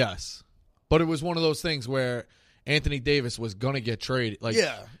 Yes, but it was one of those things where Anthony Davis was gonna get traded. Like,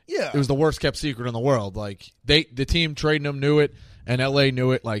 Yeah. it was the worst kept secret in the world. Like the team trading him knew it, and L.A.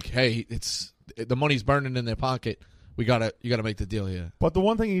 knew it. Like, hey, the money's burning in their pocket. You gotta make the deal here. But the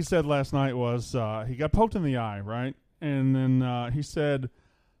one thing he said last night was he got poked in the eye, right? And then he said,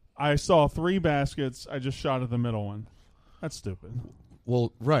 I saw 3 baskets. I just shot at the middle one. That's stupid.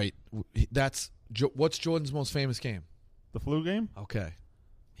 Well, right. What's Jordan's most famous game? The flu game? Okay,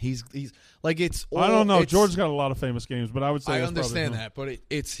 he's like it's. I don't know. it's- George's got a lot of famous games, but I would say I that's understand probably that,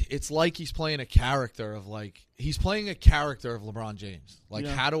 but it's like he's playing a character of he's playing a character of LeBron James. Like,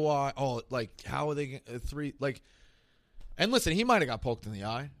 Yeah. how are they 3 like? And listen, he might have got poked in the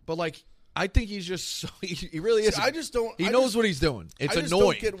eye, but I think he's just he really is. I just don't. He I knows just- what he's doing. It's I just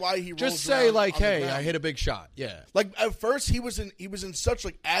annoying. don't get why he just rolls say around like, on the "Hey, ground. I hit a big shot." Yeah, Like at first he was in such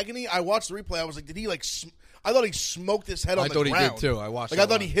like agony. I watched the replay. I was like, did he like? I thought he smoked his head on I the thought ground. he did too. I watched. Like that I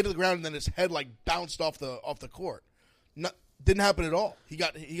thought live. he hit the ground and then his head like bounced off the court. Didn't happen at all. He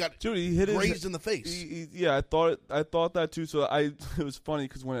got Dude, he hit grazed his in the face. Yeah, I thought that too. So it was funny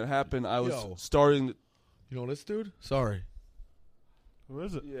because when it happened, I was Yo. starting. You know this dude? Sorry, Who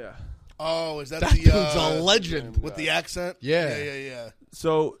is it? Yeah. Oh, is that that the dude's a legend. with the accent? Yeah. yeah.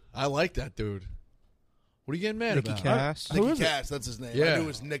 So I like that dude. What are you getting mad Nicky about? Cass. Who Nicky is it? Cass, that's his name. Yeah. I knew it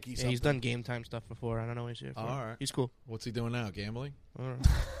was Nicky. Yeah, Something. he's done game time stuff before. I don't know what he's here for. All right. He's cool. What's he doing now? Gambling? All right.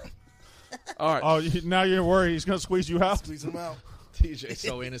 all right. Oh, now you're worried he's going to squeeze you out? Squeeze him out. TJ's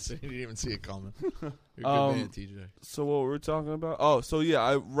so innocent. He didn't even see it coming. You're a good man, TJ. So what were we talking about? Oh, so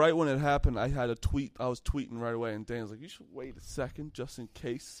yeah, right when it happened, I had a tweet. I was tweeting right away, and Dan was like, "You should wait a second, just in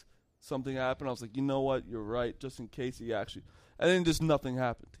case something happened." I was like, "You know what? You're right, just in case he actually." And then just nothing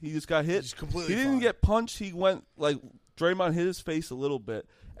happened. He just got hit. He's completely He didn't fine. get punched. He went like Draymond hit his face a little bit,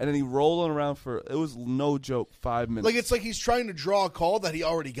 and then he rolling around for it was no joke 5 minutes. Like it's like he's trying to draw a call that he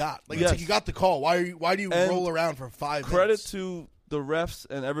already got. Like Yes. it's like you got the call. Why do you And roll around for 5 credit minutes? to the refs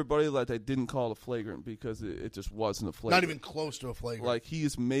and everybody that they didn't call a flagrant because it just wasn't a flagrant. Not even close to a flagrant. Like he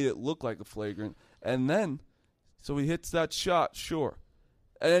just made it look like a flagrant, and then so he hits that shot, sure,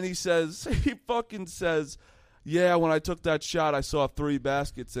 and then he fucking says, "Yeah, when I took that shot, I saw 3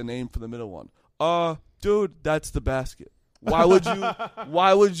 baskets and aimed for the middle one." Dude, that's the basket. Why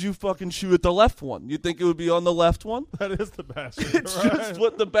would you fucking shoot at the left one? You think it would be on the left one? That is the basket. It's right? just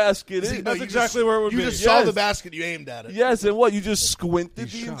what the basket is. That's exactly where it would you be. just saw Yes. the basket. You aimed at it. Yes, and what? You just squinted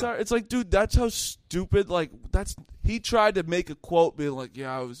the entire. It's like, dude, that's how stupid. Like that's. He tried to make a quote, being like,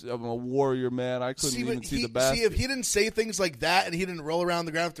 "Yeah, I'm a warrior, man. I couldn't even see the basket." See, if he didn't say things like that and he didn't roll around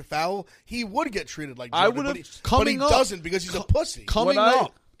the ground after foul, he would get treated like I Jordan. would've- but he doesn't because he's a pussy. Coming When I-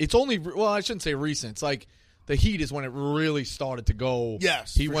 up, it's only I shouldn't say recent. It's like the Heat is when it really started to go.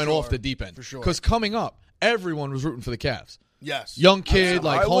 Yes, he for went sure. off the deep end For sure. Because coming up, everyone was rooting for the Cavs. Yes, Young kid,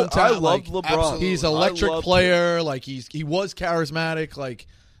 like hometown. I love like, LeBron. absolutely. he's an I electric loved player. Like he was charismatic. Like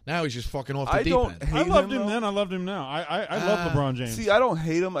now he's just fucking off the I deep don't end. hate I loved him though. then. I loved him now. I love LeBron James. See, I don't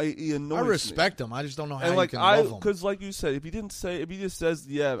hate him. He annoys I me. respect him. I just don't know how And you like can love him. because like you said, if he just says,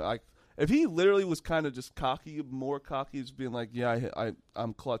 yeah, like If he literally was kind of just cocky, more cocky, just being like, "Yeah,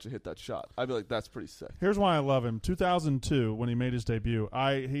 I'm clutch. I hit that shot," I'd be like, "That's pretty sick." Here's why I love him. 2002, when he made his debut,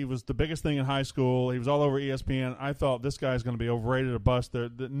 he was the biggest thing in high school. He was all over ESPN. I thought this guy's going to be overrated or bust.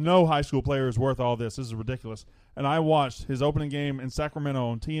 No high school player is worth all this. This is ridiculous. And I watched his opening game in Sacramento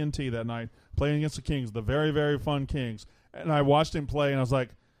on TNT that night, playing against the Kings, the very, very fun Kings. And I watched him play, and I was like,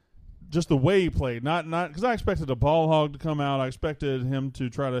 just the way he played, not because I expected a ball hog to come out. I expected him to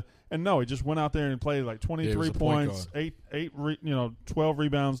try to, and no, he just went out there and played like 23 points, 12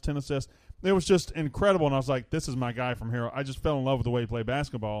 rebounds, 10 assists. It was just incredible, and I was like, this is my guy from here. I just fell in love with the way he played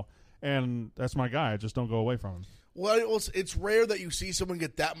basketball, and that's my guy. I just don't go away from him. Well, it's rare that you see someone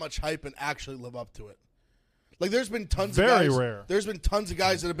get that much hype and actually live up to it. Like, there's been tons of guys. Very rare. There's been tons of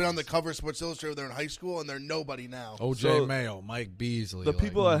guys that have been on the cover of Sports Illustrated when they're in high school, and they're nobody now. O.J. So, Mayo, Mike Beasley. The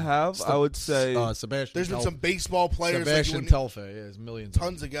people that have, I would say, Sebastian. There's been some baseball players. Sebastian Telfair. Yeah, there's millions.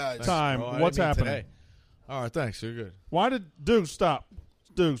 Tons of guys. Thanks, Time. bro. I What's didn't mean happening? today. All right, thanks. You're good. Why did Dukes stop?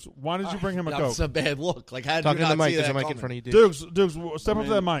 Dukes, why did you bring him a Coke? That's a bad look. Like, how did Talking you to the not mic. see There's that a mic in coming? front of you, dude. Dukes, step up to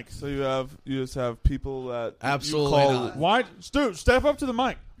that mic. So you just have people that Absolutely you call, not. Why, Stu, step up to the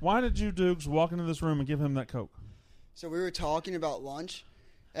mic. Why did you, Dukes, walk into this room and give him that Coke? So we were talking about lunch,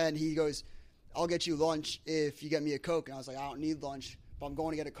 and he goes, "I'll get you lunch if you get me a Coke." And I was like, "I don't need lunch, but I'm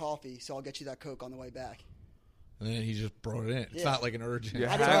going to get a coffee, so I'll get you that Coke on the way back." And then he just brought it in. It's Yeah. not like an urgent. You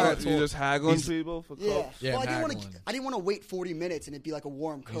I didn't know. just haggling He's- people for Yeah. Coke. Yeah, Well, haggling. I didn't want to wait 40 minutes and it'd be like a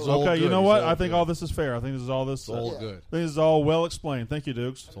warm Coke. all Okay, you good. know It's what? all I think good. all this is fair. I think this is all this. It's all Yeah. good. I think this is all well explained. Thank you,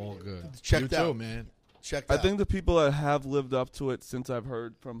 Dukes. It's all good. Checked you out. too, man. Check I that. think the people that have lived up to it since I've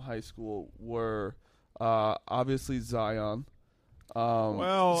heard from high school were obviously Zion.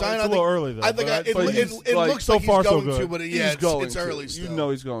 Well, Zion, it's I a little think- early, though. I think but it like, looks so like far, he's so going good. to, but yeah, he's going it's to. early You still. know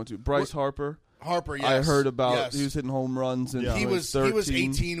he's going to. Bryce Harper. Harper, yes. I heard about yes. he was hitting home runs and Yeah. He was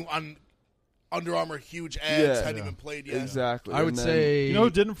 13. 18 on Under Armour huge ads. Yeah. Hadn't even played yet. Exactly. I would And then- say you know who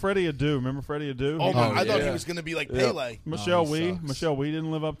didn't? Freddie Adu. Remember Freddie Adu? Oh my! I thought yeah. he was going to be like Yeah. Pele. Michelle he Wee. sucks. Michelle Wee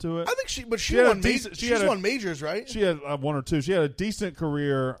didn't live up to it. I think she She had a won. decent- she She's had a- won majors, right? She had one or two. She had a decent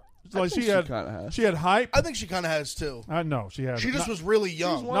career. Like think she she kinda had. has. She had hype. I think she kind of has too. No, she had. She just was really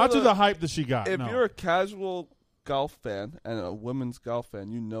young. one not of to the- the hype that she got. If no. you're a casual golf fan and a women's golf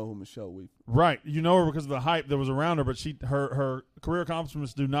fan, you know who Michelle Wee. right, you know her because of the hype that was around her, but her career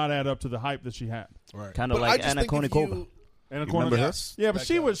accomplishments do not add up to the hype that she had. right. Kind of But I like just Anna think if Kournikova. you- And You remember her? Yes, Yeah, but that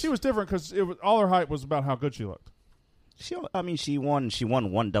she goes. was different because all her hype was about how good she looked. She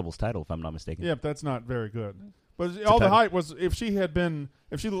won one doubles title, if I'm not mistaken. Yeah, but that's not very good. But all the title. hype was if she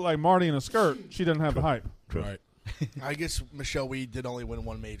looked like Marty in a skirt, she didn't have the hype. Right. I guess Michelle Wee did only win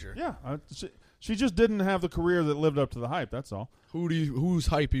one major. Yeah, she just didn't have the career that lived up to the hype. That's all. Whose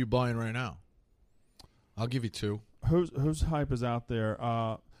hype are you buying right now? I'll give you two. Whose hype is out there?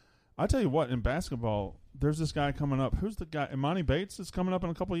 I tell you what, in basketball, there's this guy coming up. Who's the guy? Imani Bates is coming up in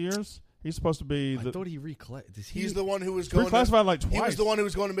a couple of years. He's supposed to be. I thought he reclassified. He's the one who was going. reclassified like He twice. was the one who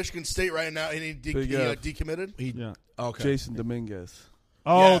was going to Michigan State right now, and he Big F. decommitted. Yeah. Okay. Jason Dominguez.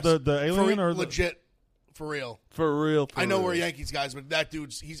 Oh, Yes. the alien For or the, legit, for real. For real. I know we're Yankees guys, but that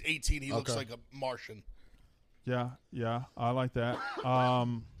dude's 18. He looks Okay. like a Martian. Yeah, I like that.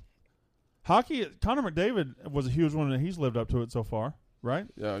 Hockey, Connor McDavid was a huge one, and he's lived up to it so far, right?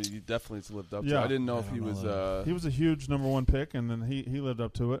 Yeah, you definitely lived up to Yeah. it. I didn't know if he was. He was a huge number one pick, and then he lived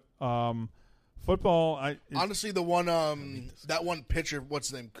up to it. Football, Honestly, the one that one pitcher, what's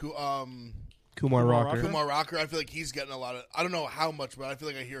his name? Kumar Rocker. Kumar Rocker. I feel like he's getting a lot of. I don't know how much, but I feel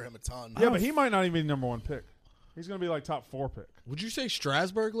like I hear him a ton. yeah, but he might not even be number one pick. He's going to be like top 4 pick. Would you say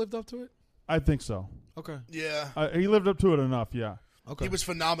Strasburg lived up to it? I think so. Okay. Yeah, He lived up to it enough. Yeah. Okay. he was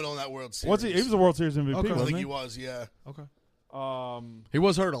phenomenal in that World Series. What's he? He was a World Series MVP. Okay. I Wasn't think he? he was. Yeah. Okay. He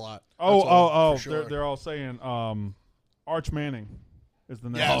was hurt a lot. Oh! for sure. They're all saying Arch Manning is the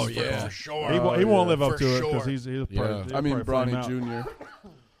next. Yes, Oh, for, yeah. for sure. He won't live up For to it because sure. he's Yeah. probably, I mean, he'll probably Bronny flame out. Jr.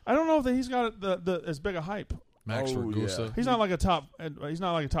 I don't know if he's got the as big a hype. Max Oh, Ragusa. yeah. He's not like a top. He's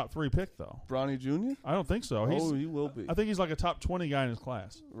not like a top 3 pick though. Bronny Jr. I don't think so. He will be. I think he's like a top 20 guy in his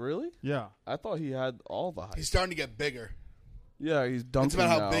class. Really? Yeah. I thought he had all the hype. He's starting to get bigger. Yeah, he's dunking It's about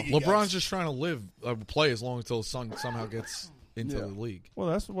how now. big he LeBron's gets. just trying to play as long until his son somehow gets into Yeah. the league. Well,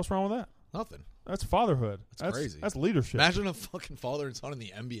 what's wrong with that? Nothing. That's fatherhood. That's crazy. That's leadership. Imagine a fucking father and son in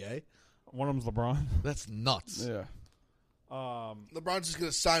the NBA. One of them's LeBron. That's nuts. Yeah. LeBron's just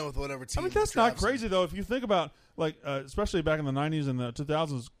going to sign with whatever team. I mean, that's not drafts him. crazy though. If you think about especially back in the 90s and the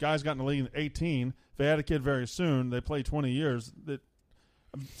 2000s, guys got in the league at 18. If they had a kid very soon, they played 20 years. That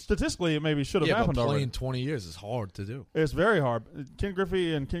statistically, it maybe should have Yeah, but happened playing already. 20 years is hard to do. It's very hard. Ken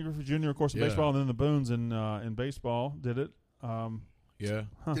Griffey and Ken Griffey Jr. of course in Yeah. baseball, and then the Boones in baseball did it. Yeah.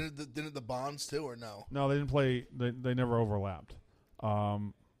 Didn't the Bonds too, or no? No, they didn't play. They never overlapped.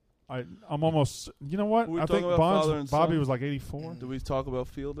 I'm almost. You know what? Were we I think talking about father and Bobby son? was like 84. Do we talk about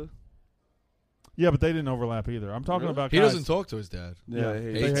Fielder? Yeah, but they didn't overlap either. I'm talking Really? about He guys. doesn't talk to his dad. Yeah,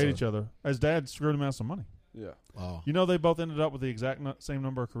 they hates hate him. each other. His dad screwed him out of some money. Yeah. Oh. You know, they both ended up with the exact same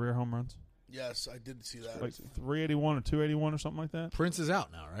number of career home runs, Yes, I did see that. like 381 or 281 or something like that. Prince is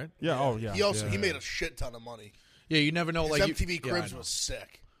out now, right? Yeah. Oh yeah. He made a shit ton of money. Yeah, you never know. His Like MTV yeah, I Cribs know. was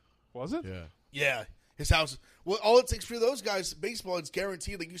sick. Was it? Yeah. Yeah, his house. Well, all it takes for those guys, baseball, it's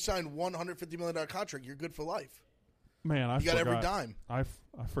guaranteed. Like you sign $150 million contract, you're good for life. Man, I You got forgot. every dime. I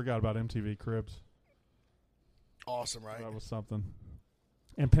forgot about MTV Cribs. Awesome, right? That was something.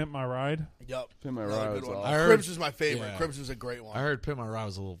 And Pimp My Ride. Yep. Pimp My Another Ride good was one. awesome. I heard- Cribs was my favorite. yeah. Cribs was a great one. I heard Pimp My Ride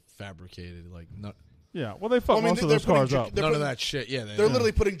was a little fabricated. Like, no, Yeah. Well, they fucked I mean, most of they're those cars putting up. they're none of putting- that shit. Yeah, They're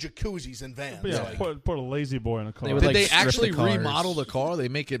literally putting jacuzzis in vans. Yeah. Like, Put a lazy boy in a car. They would, Did like, they strip actually the cars. remodel the car? They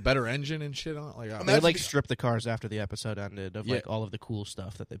make it better engine and shit on it? Like, They would Imagine like the- strip the cars after the episode ended of like Yeah. all of the cool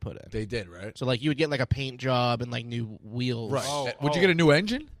stuff that they put in. they did, right? So like you would get like a paint job and like new wheels. Right. Oh, Would you oh. get a new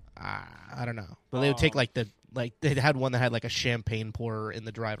engine? I don't know, but they would take like they had one that had like a champagne pourer in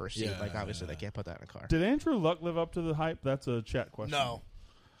the driver's seat. Yeah. Like obviously they can't put that in a car. Did Andrew Luck live up to the hype? That's a chat question. no.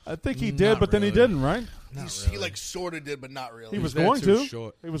 I think he did, but then he really. didn't, right? He like sort of did, but not really. He was there going too to.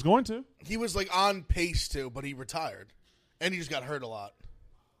 short. He was going to. He was like on pace to, but he retired, and he just got hurt a lot.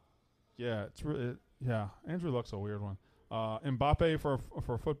 Yeah, it's really yeah. Andrew Luck's a weird one. Mbappe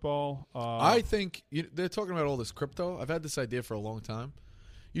for football. I think they're talking about all this crypto. I've had this idea for a long time.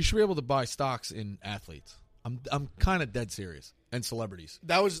 You should be able to buy stocks in athletes. I'm kind of dead serious, and celebrities.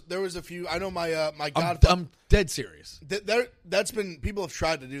 There was a few. I know my I'm godfather. dead serious. That's been people have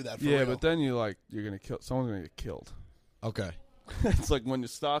tried to do that. For Yeah, real. but then you're gonna kill someone's gonna get killed. Okay. It's like when your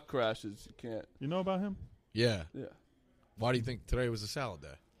stock crashes, you can't. You know about him? Yeah. Yeah. Why do you think today was a salad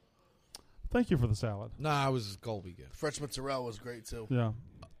day? Thank you for the salad. Nah, it was a Colby gift. Fresh mozzarella was great too. Yeah.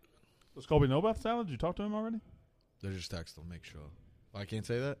 Does Colby know about the salad? Did you talk to him already? They're just texting. Make sure. I can't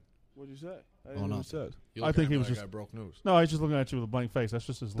say that. What'd you say? I Oh, know no. what you said. You I looking think at he me was like just- I broke news. No, he's just looking at you with a blank face. That's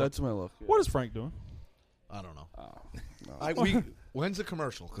just his look. That's my look. Yeah. What is Frank doing? I don't know. No. When's the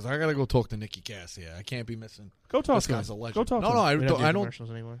commercial? Because I gotta go talk to Nikki Cass. Yeah, I can't be missing. Go talk This to him. guy's a legend. Go talk no, to no, him. I We don't. do I don't.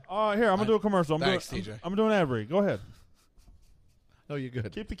 commercials anymore. Here, I'm gonna do a commercial. Thanks, doing, TJ. I'm doing ad read. Go ahead. No, you're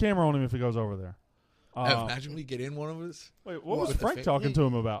good. Keep the camera on him if he goes over there. Imagine we get in one of us. Wait, what was With the Frank fa- talking to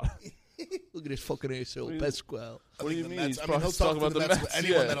him about? Look at this fucking asshole, Pasquale. What do you The mean? Mets- He's I mean, probably he'll talk talking about to the the Mets Mets. with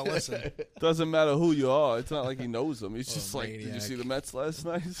anyone yeah. that'll listen. Doesn't matter who you are. It's not like he knows them. He's just like, did you maniac. see the Mets last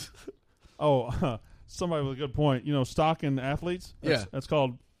night? Oh, somebody with a good point. You know, stock in athletes. That's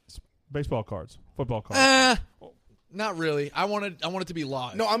called baseball cards, football cards. Not really. I wanted it to be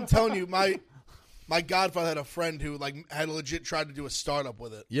live. No, I'm telling you, my godfather had a friend who like had legit tried to do a startup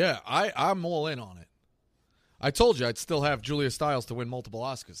with it. Yeah, I'm all in on it. I told you I'd still have Julia Stiles to win multiple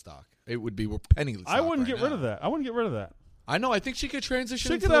Oscar stock. It would be penniless. I wouldn't right get rid now. of that. I wouldn't get rid of that. I know. I think she could transition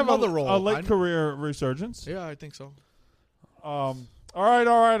She into could the have mother role. a late I- career resurgence. Yeah, I think so. All right.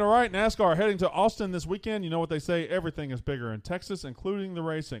 NASCAR heading to Austin this weekend. You know what they say, everything is bigger in Texas, including the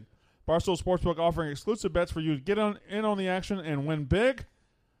racing. Barstool Sportsbook offering exclusive bets for you to get in on the action and win big.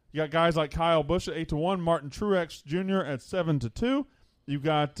 You got guys like Kyle Busch at 8-1, Martin Truex Jr. at 7-2. You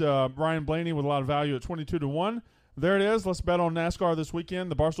got Ryan Blaney with a lot of value at 22-1. There it is. Let's bet on NASCAR this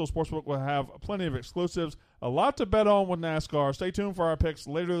weekend. The Barstool Sportsbook will have plenty of exclusives. A lot to bet on with NASCAR. Stay tuned for our picks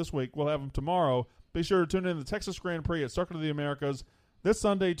later this week. We'll have them tomorrow. Be sure to tune in to the Texas Grand Prix at Circuit of the Americas this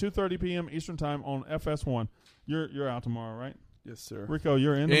Sunday, 2:30 p.m. Eastern Time on FS1. You're out tomorrow, right? Yes, sir. Rico,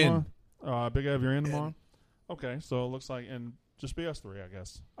 you're in In. tomorrow? Big Ev, you're in tomorrow? Okay, so it looks like, and just be us three, I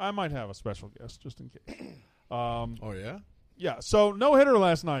guess. I might have a special guest, just in case. Oh yeah. Yeah, so no-hitter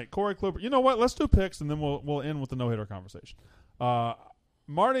last night. Corey Kluber. You know what? Let's do picks, and then we'll end with the no-hitter conversation.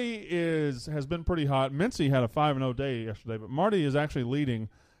 Marty has been pretty hot. Mincy had a 5-0 day yesterday, but Marty is actually leading.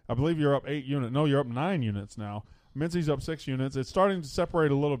 I believe you're up 8 units. No, you're up 9 units now. Mincy's up 6 units. It's starting to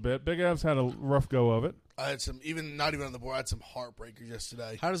separate a little bit. Big Ev's had a rough go of it. I had not even on the board. I had some heartbreakers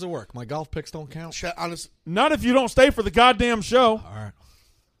yesterday. How does it work? My golf picks don't count. Honest, Not if you don't stay for the goddamn show. All right.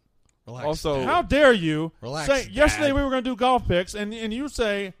 Relax. Also, How dare you Relax, say Dad. yesterday we were going to do golf picks, and you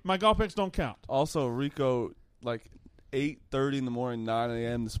say my golf picks don't count. Also, Rico, like 8:30 in the morning, 9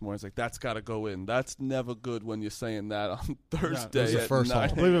 a.m. this morning. It's like that's got to go in. That's never good when you're saying that on Thursday. was the at first 9.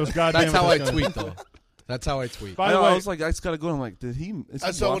 I believe it was goddamn. That's how I it was gonna- tweet though. That's how I tweet. By I the know, way, I was like, that's got to go. I'm like, did he? Is I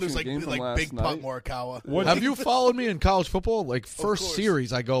he saw it watching was a game from last Big night? Putt Morikawa. What- Have you followed me in college football? Like first course.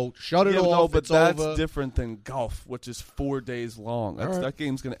 series, I go shut it Yeah, off. no, but it's that's over. different than golf, which is 4 days long. All right. That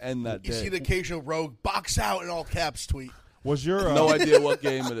game's going to end that You day. see the occasional rogue box out in all caps tweet. Was your No idea what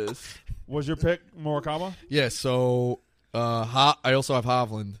game it is. was your pick Morikawa? Yeah, so I also have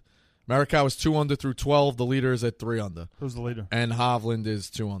Hovland. Morikawa is 2 under through 12. The leader is at 3 under. Who's the leader? And Hovland is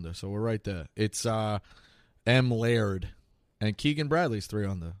 2 under, so we're right there. It's M. Laird. And Keegan Bradley's 3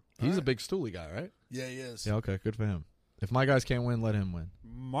 under. He's a big stoolie guy, right? Yeah, he is. Yeah, okay, good for him. If my guys can't win, let him win.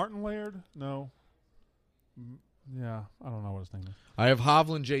 Martin Laird? No. Yeah, I don't know what his name is. I have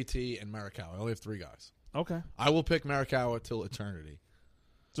Hovland, JT, and Morikawa. I only have 3 guys. Okay. I will pick Morikawa till eternity.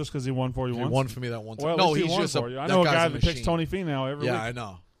 Just because he won for you He once? won for me that one time. Well, No, at least he's he won just for you. I that know a guy's guy a that picks machine. Tony Finau every week. Yeah, I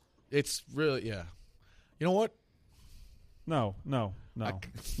know. It's really, yeah. You know what? No.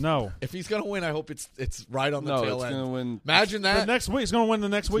 If he's gonna win, I hope it's right on the No, tail it's end. gonna win. Imagine The that. next week. He's going to win the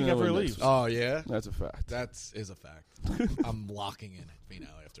next week gonna after he win leaves. next Oh yeah, That's a fact. that is a fact. I'm locking in Finau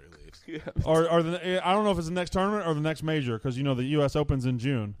after he leaves. Yeah. Or I don't know if it's the next tournament or the next major because the U.S. Opens in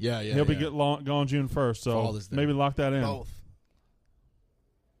June. Yeah, yeah. He'll be yeah. going June 1st, so Father's Day. maybe lock that in. Both.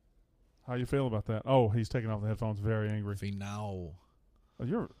 How you feel about that? Oh, he's taking off the headphones, very angry. Finau. Oh,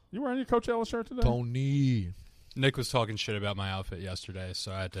 you wearing your Coach Ellis shirt today? Tony. Nick was talking shit about my outfit yesterday,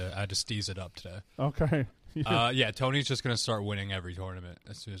 so I had to steeze it up today. Okay. Yeah, Tony's just gonna start winning every tournament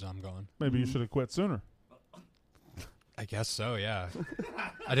as soon as I'm gone. Maybe you should have quit sooner. I guess so. Yeah,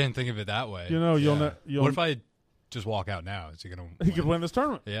 I didn't think of it that way. You'll Yeah. you'll. What if I just walk out now? Is he gonna? He could win this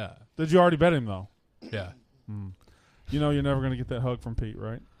tournament. Yeah, Did you already bet him though? yeah. You're never going to get that hug from Pete,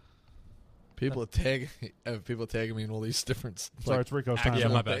 right? People tagging me in all these different. Sorry, it's Rico's time. Yeah,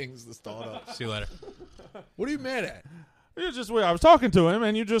 my bad. things to start up. See you later. What are you mad at? It's just weird. I was talking to him,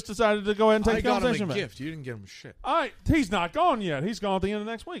 and you just decided to go ahead and take I the got him conversation a back. gift. You didn't get him shit. All right, he's not gone yet. He's gone at the end of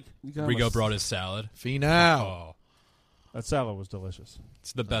next week. Rico brought his salad. Finau. Oh, That salad was delicious.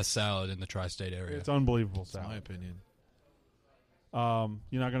 it's the best salad in the tri-state area. It's unbelievable That's my salad. opinion.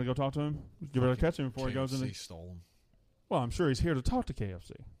 You're not going to go talk to him? Give it a catch him before he goes in. KFC stole him. Well, I'm sure he's here to talk to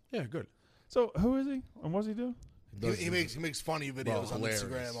KFC. Yeah, good. So who is he, and what's he do? He makes funny videos on hilarious.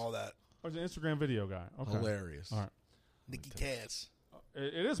 Instagram, all that. Oh, he's an Instagram video guy. Okay. Hilarious. All right. Nicky Cass.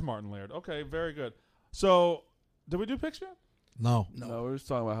 It is Martin Laird. Okay, very good. So, did we do picks yet? No. No, we're just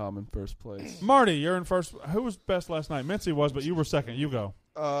talking about how I'm in first place. Marty, you're in first. Who was best last night? Mincy was, but you were second. You go.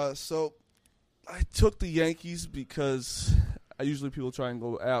 So I took the Yankees because usually people try and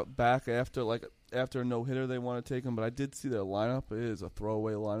go out back after a no hitter they want to take them, but I did see their lineup. It is a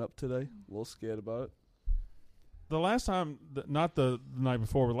throwaway lineup today. A little scared about it. The last time, not the night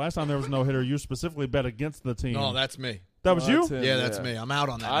before, but last time there was no hitter, you specifically bet against the team. No, that's me. That was you? That's him, Yeah, that's me. I'm out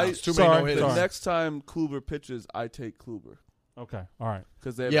on that. now. It's too Sorry, many no The hitters. next time Kluber pitches, I take Kluber. Okay, all right.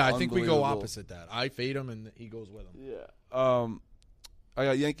 Because they have Yeah, I think we go unbelievable- opposite that. I fade him and he goes with him. Yeah. I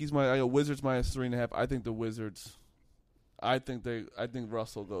got Yankees. I got Wizards minus 3.5. I think the Wizards. I think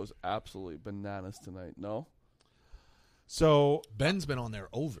Russell goes absolutely bananas tonight. No. So Ben's been on their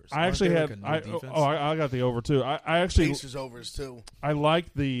overs. I actually Aren't had. they like a new defense? I got the over too. I actually Pacers overs too. I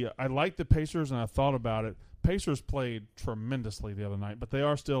like the Pacers, and I thought about it. Pacers played tremendously the other night, but they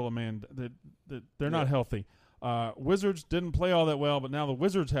are still they're not healthy. Wizards didn't play all that well, but now the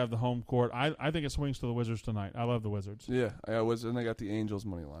Wizards have the home court. I think it swings to the Wizards tonight. I love the Wizards. Yeah, I got Wizards, and I got the Angels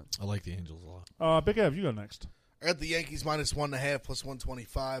money line. I like the Angels a lot. Big Ev, you go next. I got the Yankees minus 1.5 plus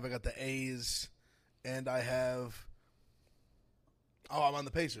 125. I got the A's, and I have. Oh, I'm on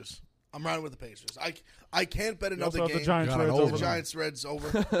the Pacers. I'm riding with the Pacers. I can't bet You another also have game. the Giants Got an Reds over. over. The Giants Reds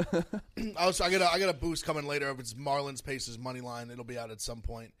over. I got a boost coming later. If it's Marlins Pacers money line, it'll be out at some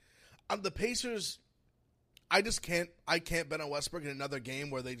point. The Pacers, I can't bet on Westbrook in another game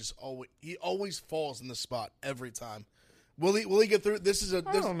where he always falls in the spot every time. Will he get through?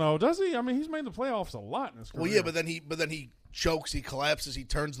 I don't know. Does he? I mean, he's made the playoffs a lot in his career. Well, yeah, but then he chokes, he collapses, he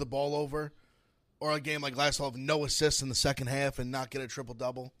turns the ball over, or a game like last, he'll have no assists in the second half and not get a triple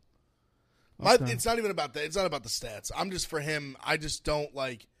double. Okay. It's not even about that. It's not about the stats. I'm just for him. I just don't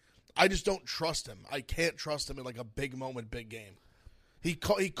trust him. I can't trust him in like a big moment, big game. He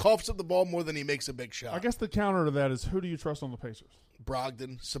coughs up the ball more than he makes a big shot. I guess the counter to that is who do you trust on the Pacers?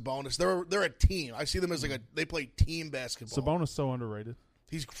 Brogdon, Sabonis. They're a team. I see them as they play team basketball. Sabonis so underrated.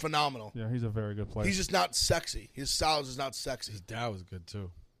 He's phenomenal. Yeah, he's a very good player. He's just not sexy. His style is not sexy. His dad was good too.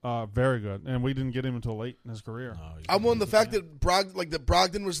 Very good, and we didn't get him until late in his career. I'm on the fact that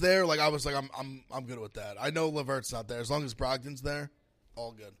Brogdon was there. Like I was like I'm good with that. I know Levert's not there. As long as Brogdon's there,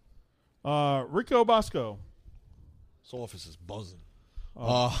 all good. Rico Bosco. This office is buzzing.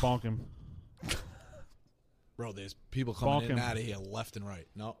 Bonk him. Bro, there's people coming in and Bonking. out of here left and right.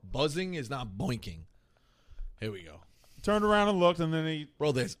 No, buzzing is not boinking. Here we go. Turned around and looked, and then he.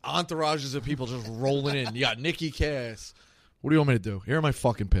 Bro, there's entourages of people just rolling in. You got Nicky Cass. What do you want me to do? Here are my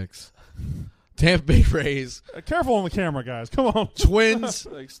fucking picks. Tampa Bay Rays. Careful on the camera, guys. Come on. Twins.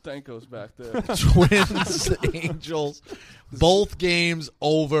 Like Stanko's back there. Twins, Angels, both games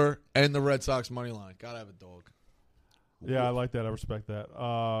over, and the Red Sox money line. Gotta have a dog. Yeah, I like that. I respect that.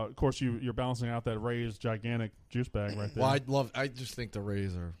 Of course, you're balancing out that Rays gigantic juice bag right there. Well, I just think the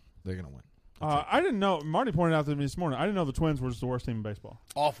Rays they're gonna win. I didn't know. Marty pointed out to me this morning. I didn't know the Twins were just the worst team in baseball.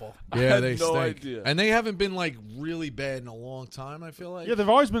 Awful. Yeah, had they no stink. idea. And they haven't been like really bad in a long time. I feel like. Yeah, they've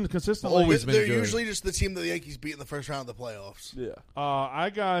always been consistently. Always been They're good. usually just the team that the Yankees beat in the first round of the playoffs. Yeah. I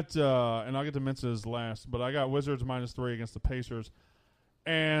got, and I'll get to Mensa's last, but I got Wizards -3 against the Pacers.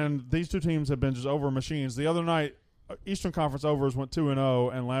 And these two teams have been just over machines. The other night, Eastern Conference overs went 2-0,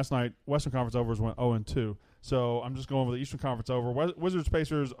 and last night, Western Conference overs went 0-2. So I'm just going over the Eastern Conference over. Wizards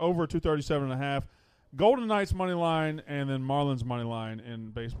Pacers over 237.5. Golden Knights money line, and then Marlins money line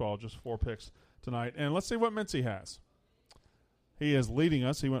in baseball. Just 4 picks tonight. And let's see what Mincy has. He is leading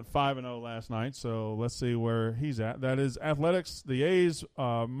us. He went 5-0 last night, so let's see where he's at. That is Athletics, the A's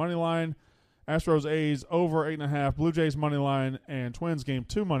money line, Astros A's over 8.5, Blue Jays money line, and Twins game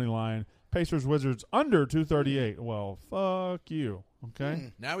 2 money line. Pacers Wizards under 238. Well, fuck you.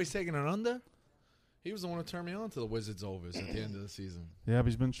 Okay. Now he's taking an under. He was the one who turned me on to the Wizards overs at the end of the season. Yeah, but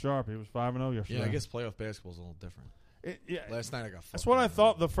he's been sharp. He was 5-0 yesterday. Yeah, I guess playoff basketball is a little different. Last night I got. That's what I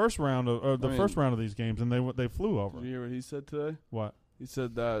thought the first round of first round of these games, and they flew over. Did you hear what he said today? What? He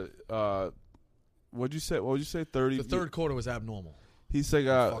said that. What'd you say? What would you say? 30. The third quarter was abnormal. He said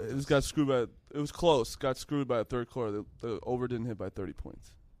it got screwed by. It was close. Got screwed by a third quarter. The over didn't hit by 30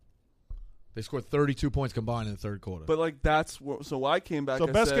 points. They scored 32 points combined in the third quarter. But like so I came back. So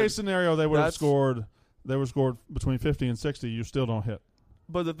I best said, case scenario, they would have scored. They were scored between 50 and 60. You still don't hit.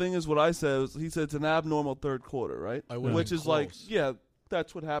 But the thing is, what I said was, he said it's an abnormal third quarter, right? Which is like, yeah,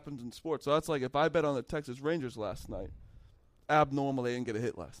 that's what happens in sports. So that's like if I bet on the Texas Rangers last night, abnormal, they didn't get a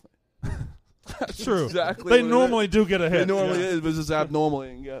hit last night. That's true. Exactly. They normally do get a hit. They normally is, but it's just abnormal, they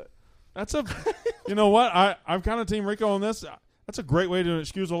didn't get it. That's a. You know what? I'm kind of Team Rico on this. That's a great way to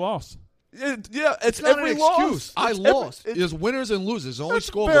excuse a loss. Yeah, it's not every an loss. excuse. I lost. There's winners and losers. Only That's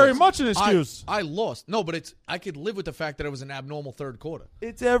score very votes. much an excuse. I lost. No, but I could live with the fact that it was an abnormal third quarter.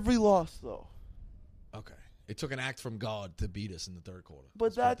 It's every loss, though. Okay. It took an act from God to beat us in the third quarter. But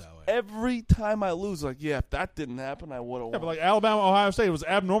Let's that's put it that way. every time I lose. Like, yeah, if that didn't happen, I would have won. Yeah, but like Alabama, Ohio State, it was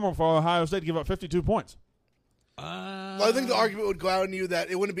abnormal for Ohio State to give up 52 points. Well, I think the argument would go out on you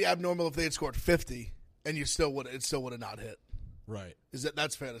that it wouldn't be abnormal if they had scored 50, and it still would have not hit. Right.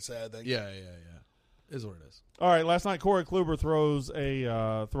 That's fair to say? I think. Yeah. Is what it is. All right, last night Corey Kluber throws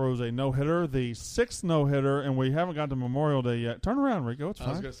a no-hitter, the 6th no-hitter, and we haven't got to Memorial Day yet. Turn around, Rico. It's fine.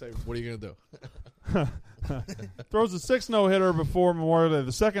 I was going to say, what are you going to do? Throws the 6th no-hitter before Memorial Day,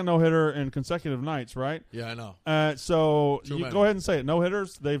 the 2nd no-hitter in consecutive nights, right? Yeah, I know. So Too you many. go ahead and say it.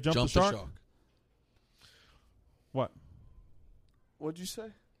 No-hitters, they've jumped the shark? What? What'd you say?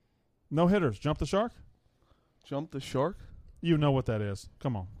 No-hitters, jump the shark? Jump the shark? You know what that is.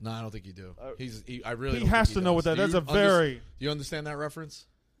 Come on. No, I don't think you do. He I really he don't has think to know what that. does. That's a very. Do you understand that reference?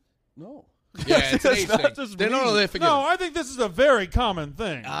 No. Yeah, it's an age not thing. just They me. don't know they forget. No, I think this is a very common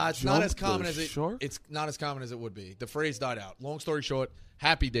thing. It's not as Jump common the as it. shark? It's not as common as it would be. The phrase died out. Long story short,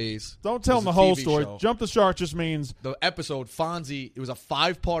 Happy Days. Don't tell was them a the whole TV story. show. Jump the shark just means The episode Fonzie. It was a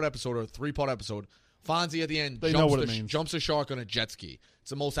 5-part episode or a 3-part episode. Fonzie at the end They know what it means. jumps a shark on a jet ski. It's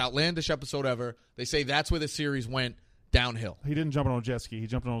the most outlandish episode ever. They say that's where the series went downhill. he didn't jump it on a jet ski. He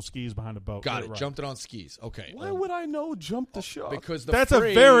jumped it on skis behind a boat. Got Get it. right. Jumped it on skis. Okay. Why would I know jump the shark? Because the That's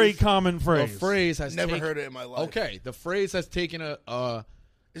phrase, a very common The phrase. phrase has Never taken- heard it in my life. Okay, the phrase has taken a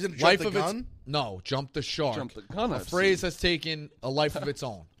Is it jump life the of gun? its no. Jump the shark. Jump the gun, A I've phrase seen. has taken a life of its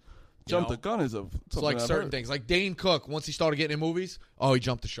own. You Jump know? the gun is a It's like certain things, like Dane Cook. Once he started getting in movies, he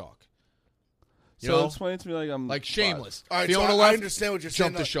jumped the shark. You So know? explain it to me like I'm Like Shameless. All right, Fiona so I left, understand what you're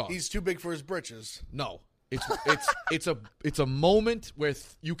saying. jumped the shark. He's too big for his britches. No, it's a moment where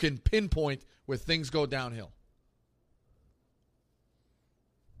you can pinpoint where things go downhill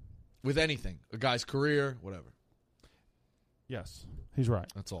with anything, a guy's career, whatever. Yes, he's right.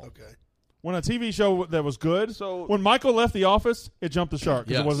 That's all. Okay. When a TV show that was good, So- when Michael left The Office, it jumped the shark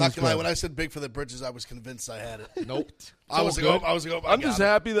because Yes. it wasn't Not as gonna lie, good. when I said big for the britches, I was convinced I had it. Nope. I was good. I'm just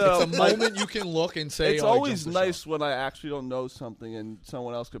happy that It's a moment you can look and say. It's he always jumped the nice shark. when I actually don't know something and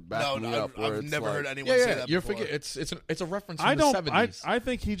someone else could back me up. where I've it's never like, heard anyone Yeah, say yeah. that You're before. forget. It's a reference I from don't. the 70s. I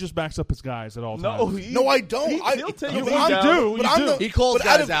think he just backs up his guys at all No, times. No, I don't. He'll take You me I'm down. do. But You I'm do. the- He calls but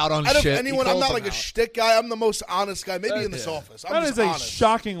guys out on out of shit. He anyone, I'm calls not them like a out. shtick guy. I'm the most honest guy, maybe in this Yeah. office. I'm That just is a honest.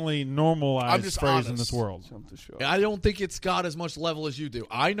 shockingly normalized I'm just phrase in honest. this world. Jump the shark. I don't think it's got as much level as you do.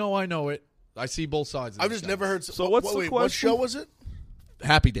 I know it. I see both sides. Of I've this just guy. never heard. So what's the What question? show was it?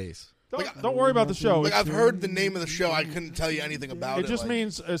 Happy Days. Don't worry about the show. Like I've heard the name of the show, I couldn't tell you anything about it. It just like,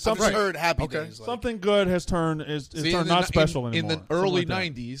 means I've something. just heard Happy Days. Like, Something good has turned turned not special anymore. In the early Something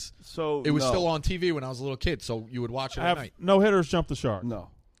like that. 90s, So it was no. still on TV when I was a little kid, so you would watch it at Have night. no hitters jumped the shark? No.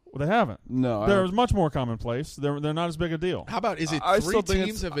 Well, they haven't. No. They're much more commonplace. They're not as big a deal. How about, is it I three still think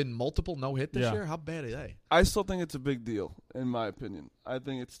teams have been multiple no-hit this Yeah. year? How bad are they? I still think it's a big deal, in my opinion. I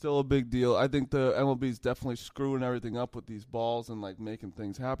think it's still a big deal. I think the MLB is definitely screwing everything up with these balls and like making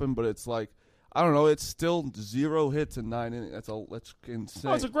things happen. But it's like, I don't know. It's still 0 hits in 9 innings. That's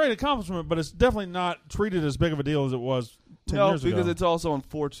insane. Oh, it's a great accomplishment, but it's definitely not treated as big of a deal as it was 10 years ago. because it's also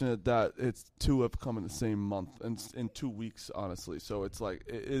unfortunate that it's 2 have come in the same month and in 2 weeks, honestly. So it's like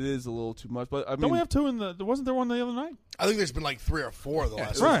it is a little too much. But I mean, Don't we have 2 in the? Wasn't there one the other night? I think there's been like 3 or 4 the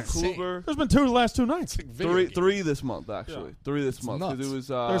last. Right. Kluber, There's been 2 the last 2 nights. three this month actually. Yeah. 3 this month. 'Cause nuts. it was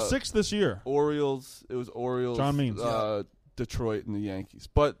There's 6 this year. Orioles. It was Orioles. John Means. Detroit and the Yankees.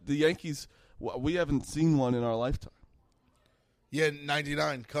 But the Yankees, we haven't seen one in our lifetime. Yeah,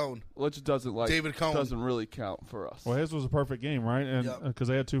 99 Cone. Which doesn't David Cone. doesn't really count for us. Well, his was a perfect game, right? And Yep. because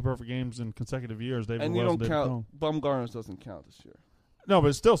they had 2 perfect games in consecutive years, David and you Wells don't and David count. Cone. Bumgarner's doesn't count this year. No, but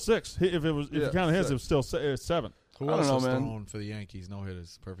it's still 6. If you Yeah, counted his, 6. it was still it's 7. Who I don't else know, has man. thrown for the Yankees?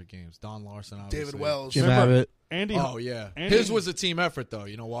 No-hitters, perfect games. Don Larson, obviously. David Wells. Jim Remember- Abbott. Andy. Oh, yeah. Andy- His was a team effort, though.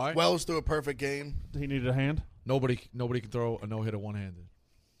 You know why? Wells threw a perfect game. He needed a hand. Nobody can throw a no-hitter one-handed.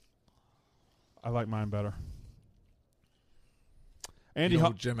 I like mine better. You Andy, know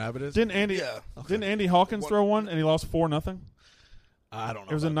who Jim Abbott is? didn't Andy Hawkins throw one and he lost 4-0? I don't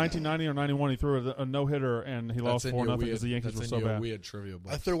know. It was in about 1990 or 91. He threw a no hitter and he that. lost That's in 4-0 your because the Yankees that's were in so your bad. weird trivia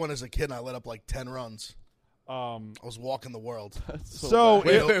book. I threw one as a kid and I lit up like 10 runs. I was walking the world. So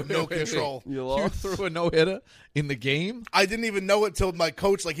No control. You You lost. threw a no-hitter in the game? I didn't even know it till my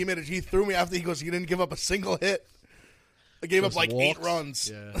coach, like, he threw me after. He goes, you didn't give up a single hit. I gave up Just like walks? 8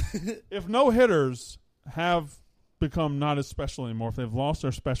 runs. Yeah. if no hitters have become not as special anymore, if they've lost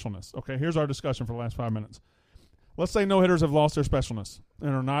their specialness, okay, here's our discussion for the last 5 minutes. Let's say no hitters have lost their specialness and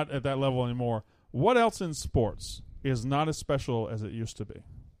are not at that level anymore. What else in sports is not as special as it used to be?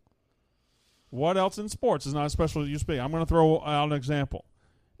 What else in sports is not as special as it used to be? I'm going to throw out an example.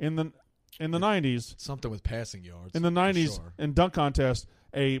 In the 90s, Something with passing yards. in the for 90s, sure. in dunk contest,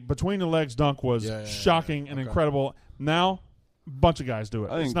 a between the legs dunk was Yeah, shocking and Okay. incredible. Now, a bunch of guys do it.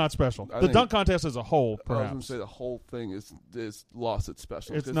 I It's think- not special. I The think- dunk contest as a whole, I was perhaps. going to say the whole thing is lost its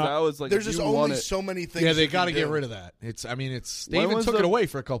special. It's 'Cause not- that was like There's if just you won only it, so many things. Yeah, they got to get rid of that. They When even was took the- it away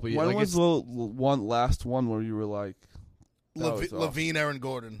for a couple of years. When Like, was it's- the last one where you were like, that was awesome. Levine, Aaron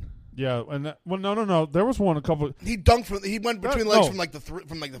Gordon. Yeah, and no. There was one a couple. He dunked from. He went between No. legs from like the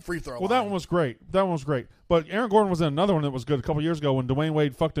free throw. Well, line. that one was great. That one was great. But Aaron Gordon was in another one that was good a couple years ago when Dwayne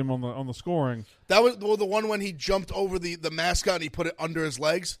Wade fucked him on the scoring. That was the one when he jumped over the mascot and he put it under his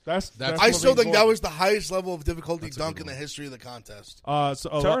legs. That's I still Levine think that Gordon. was the highest level of difficulty That's a dunk good in the one. history of the contest.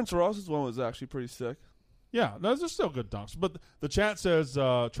 Terrence Ross's one was actually pretty sick. Yeah, those are still good dunks. But the chat says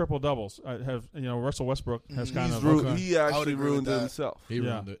triple doubles. Russell Westbrook has kind of He I would actually agree ruined with it that. himself. He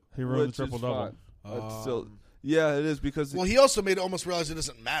ruined it. He ruined Which the is triple double. fine. It's still, yeah, it is because Well, he also made it almost realize it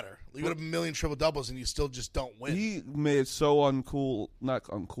doesn't matter. You got a million triple doubles and you still just don't win. he made it so uncool, not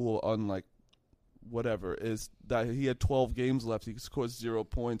uncool, unlike whatever, is that he had 12 games left. He scored 0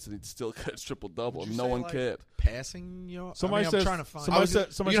 points and he'd still get his triple double. Would you No say, one like, cared. Passing yards? Somebody I'm says trying to find. somebody said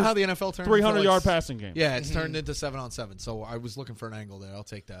you know how the NFL turned 300-yard passing game. Yeah, it's turned into 7-on-7. So I was looking for an angle there. I'll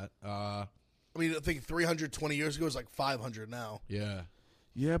take that. I think 320 years ago is like 500 now. Yeah.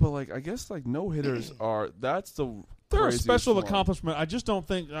 Yeah, but like I guess like no hitters are. That's the They're a craziest special one. accomplishment. I just don't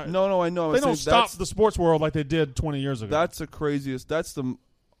think. No, I know. They I'm don't saying stop that's- the sports world like they did 20 years ago. That's the craziest. That's the.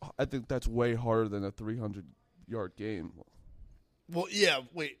 I think that's way harder than a 300-yard game. Well, yeah.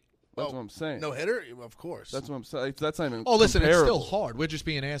 Wait. That's what I'm saying. No hitter, of course. That's what I'm saying. That's not even. Oh, listen, it's comparable. still hard. We're just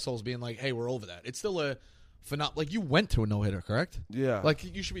being assholes, being like, "Hey, we're over that." It's still a like you went to a no hitter, correct? Yeah. Like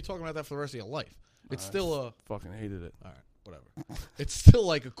you should be talking about that for the rest of your life. It's still a fucking hated it. all right, whatever. It's still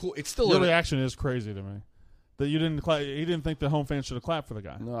like a cool. It's still Your a, reaction is crazy to me. That you didn't clap. He didn't think the home fans should have clapped for the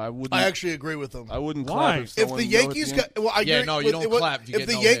guy. No, I wouldn't. I actually agree with him. I wouldn't Why? clap If someone the go at Yankees the got, well, I Yeah, agree no, you with- don't with- clap if you If get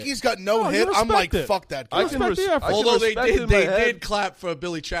the no Yankees got no No, you hit, I'm like, respect it. fuck that. I guy. can respect the effort. I can Although they respect it did, in my they head. did clap for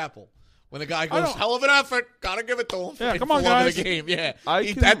Billy Chappell when the guy I goes, don't- "Hell of an effort, gotta give it to him." Yeah, in come on, full of guys. The game, yeah. I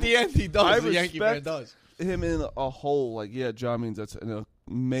He- can- at the end, he does. I The Yankee fan respect does. him in a whole. Like, yeah, John means that's an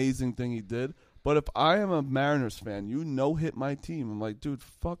amazing thing he did. But if I am a Mariners fan, hit my team. I'm like, dude,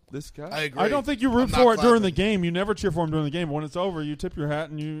 fuck this guy. I agree. I don't think you root for it during the game. You never cheer for him during the game. When it's over, you tip your hat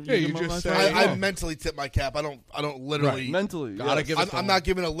and you give him a nice round of I applause. mentally tip my cap. I don't literally mentally. Gotta give it. I'm not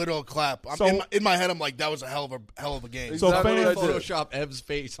giving a literal clap. In my head, I'm like, that was a hell of a game. So fans, Photoshop Ev's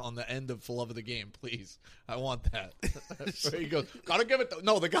face on the end of "Love of the Game," please. I want that. Where he goes, gotta give it.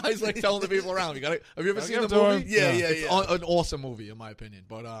 No, the guy's like telling the people around. Have you ever seen the movie? Yeah. It's an awesome movie in my opinion,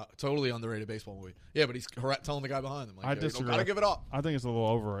 but totally underrated baseball movie. Yeah, but he's telling the guy behind him. Like, I disagree. Gotta give it up. I think it's a little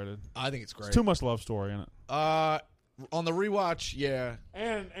overrated. I think it's great. It's too much love story in it. On the rewatch, yeah.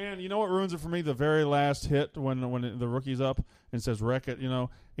 And you know what ruins it for me? The very last hit when the rookie's up and says "wreck it."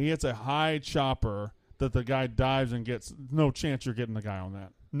 He hits a high chopper that the guy dives and gets. No chance you're getting the guy on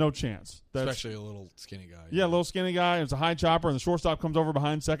that. No chance. Especially a little skinny guy. Yeah, a little skinny guy. It's a high chopper, and the shortstop comes over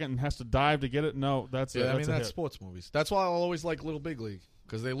behind second and has to dive to get it. No, that's that's sports movies. That's why I'll always like Little Big League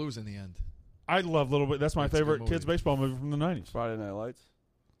because they lose in the end. I love Little Big. That's my favorite kids baseball movie from the 90s. Friday Night Lights.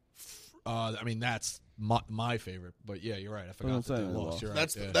 That's my favorite. But yeah, you're right. I forgot that they lost. You're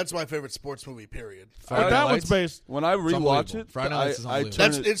right. That's my favorite sports movie. Period. That one's based. When I rewatch it, Friday Night Lights is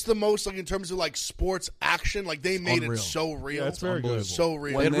unbelievable. It's the most in terms of sports action. They made it so real. Yeah, it's very good. So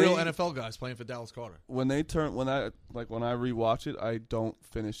real. They had real NFL guys playing for Dallas Carter. When I rewatch it, I don't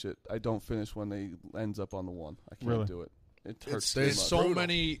finish it. I don't finish when they ends up on the one. I can't do it. It hurts. There's so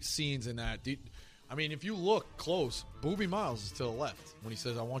many scenes in that. If you look close, Boobie Miles is to the left when he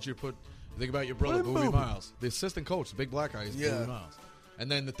says, "I want you to think about your brother, Boobie Miles." The assistant coach, the big black guy, is Boobie Miles. And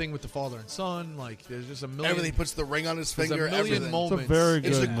then the thing with the father and son, there's just a million. Everything, puts the ring on his finger. A million everything. moments. It's a very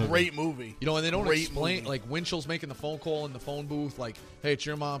good It's a movie. great movie. And they don't Great explain. movie. Winchell's making the phone call in the phone booth. Hey, it's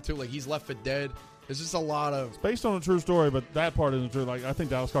your mom too. He's left for dead. There's just a lot of. It's based on a true story, but that part isn't true. I think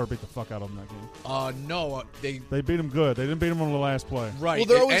Dallas Carter beat the fuck out of him that game. No, they beat him good. They didn't beat him on the last play. Right.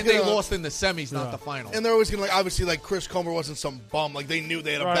 Well, they lost in the semis, not the final. And they're always going to obviously Chris Comer wasn't some bum. They knew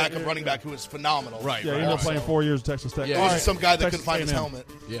they had a backup running back who was phenomenal. Right. Yeah, he ended up playing 4 years at Texas Tech. Yeah. It was just some guy that couldn't find his helmet.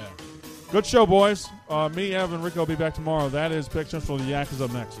 Yeah. Good show, boys. Me, Evan, Rico will be back tomorrow. That is Pick Central. The Yak is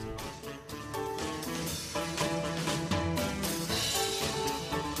up next.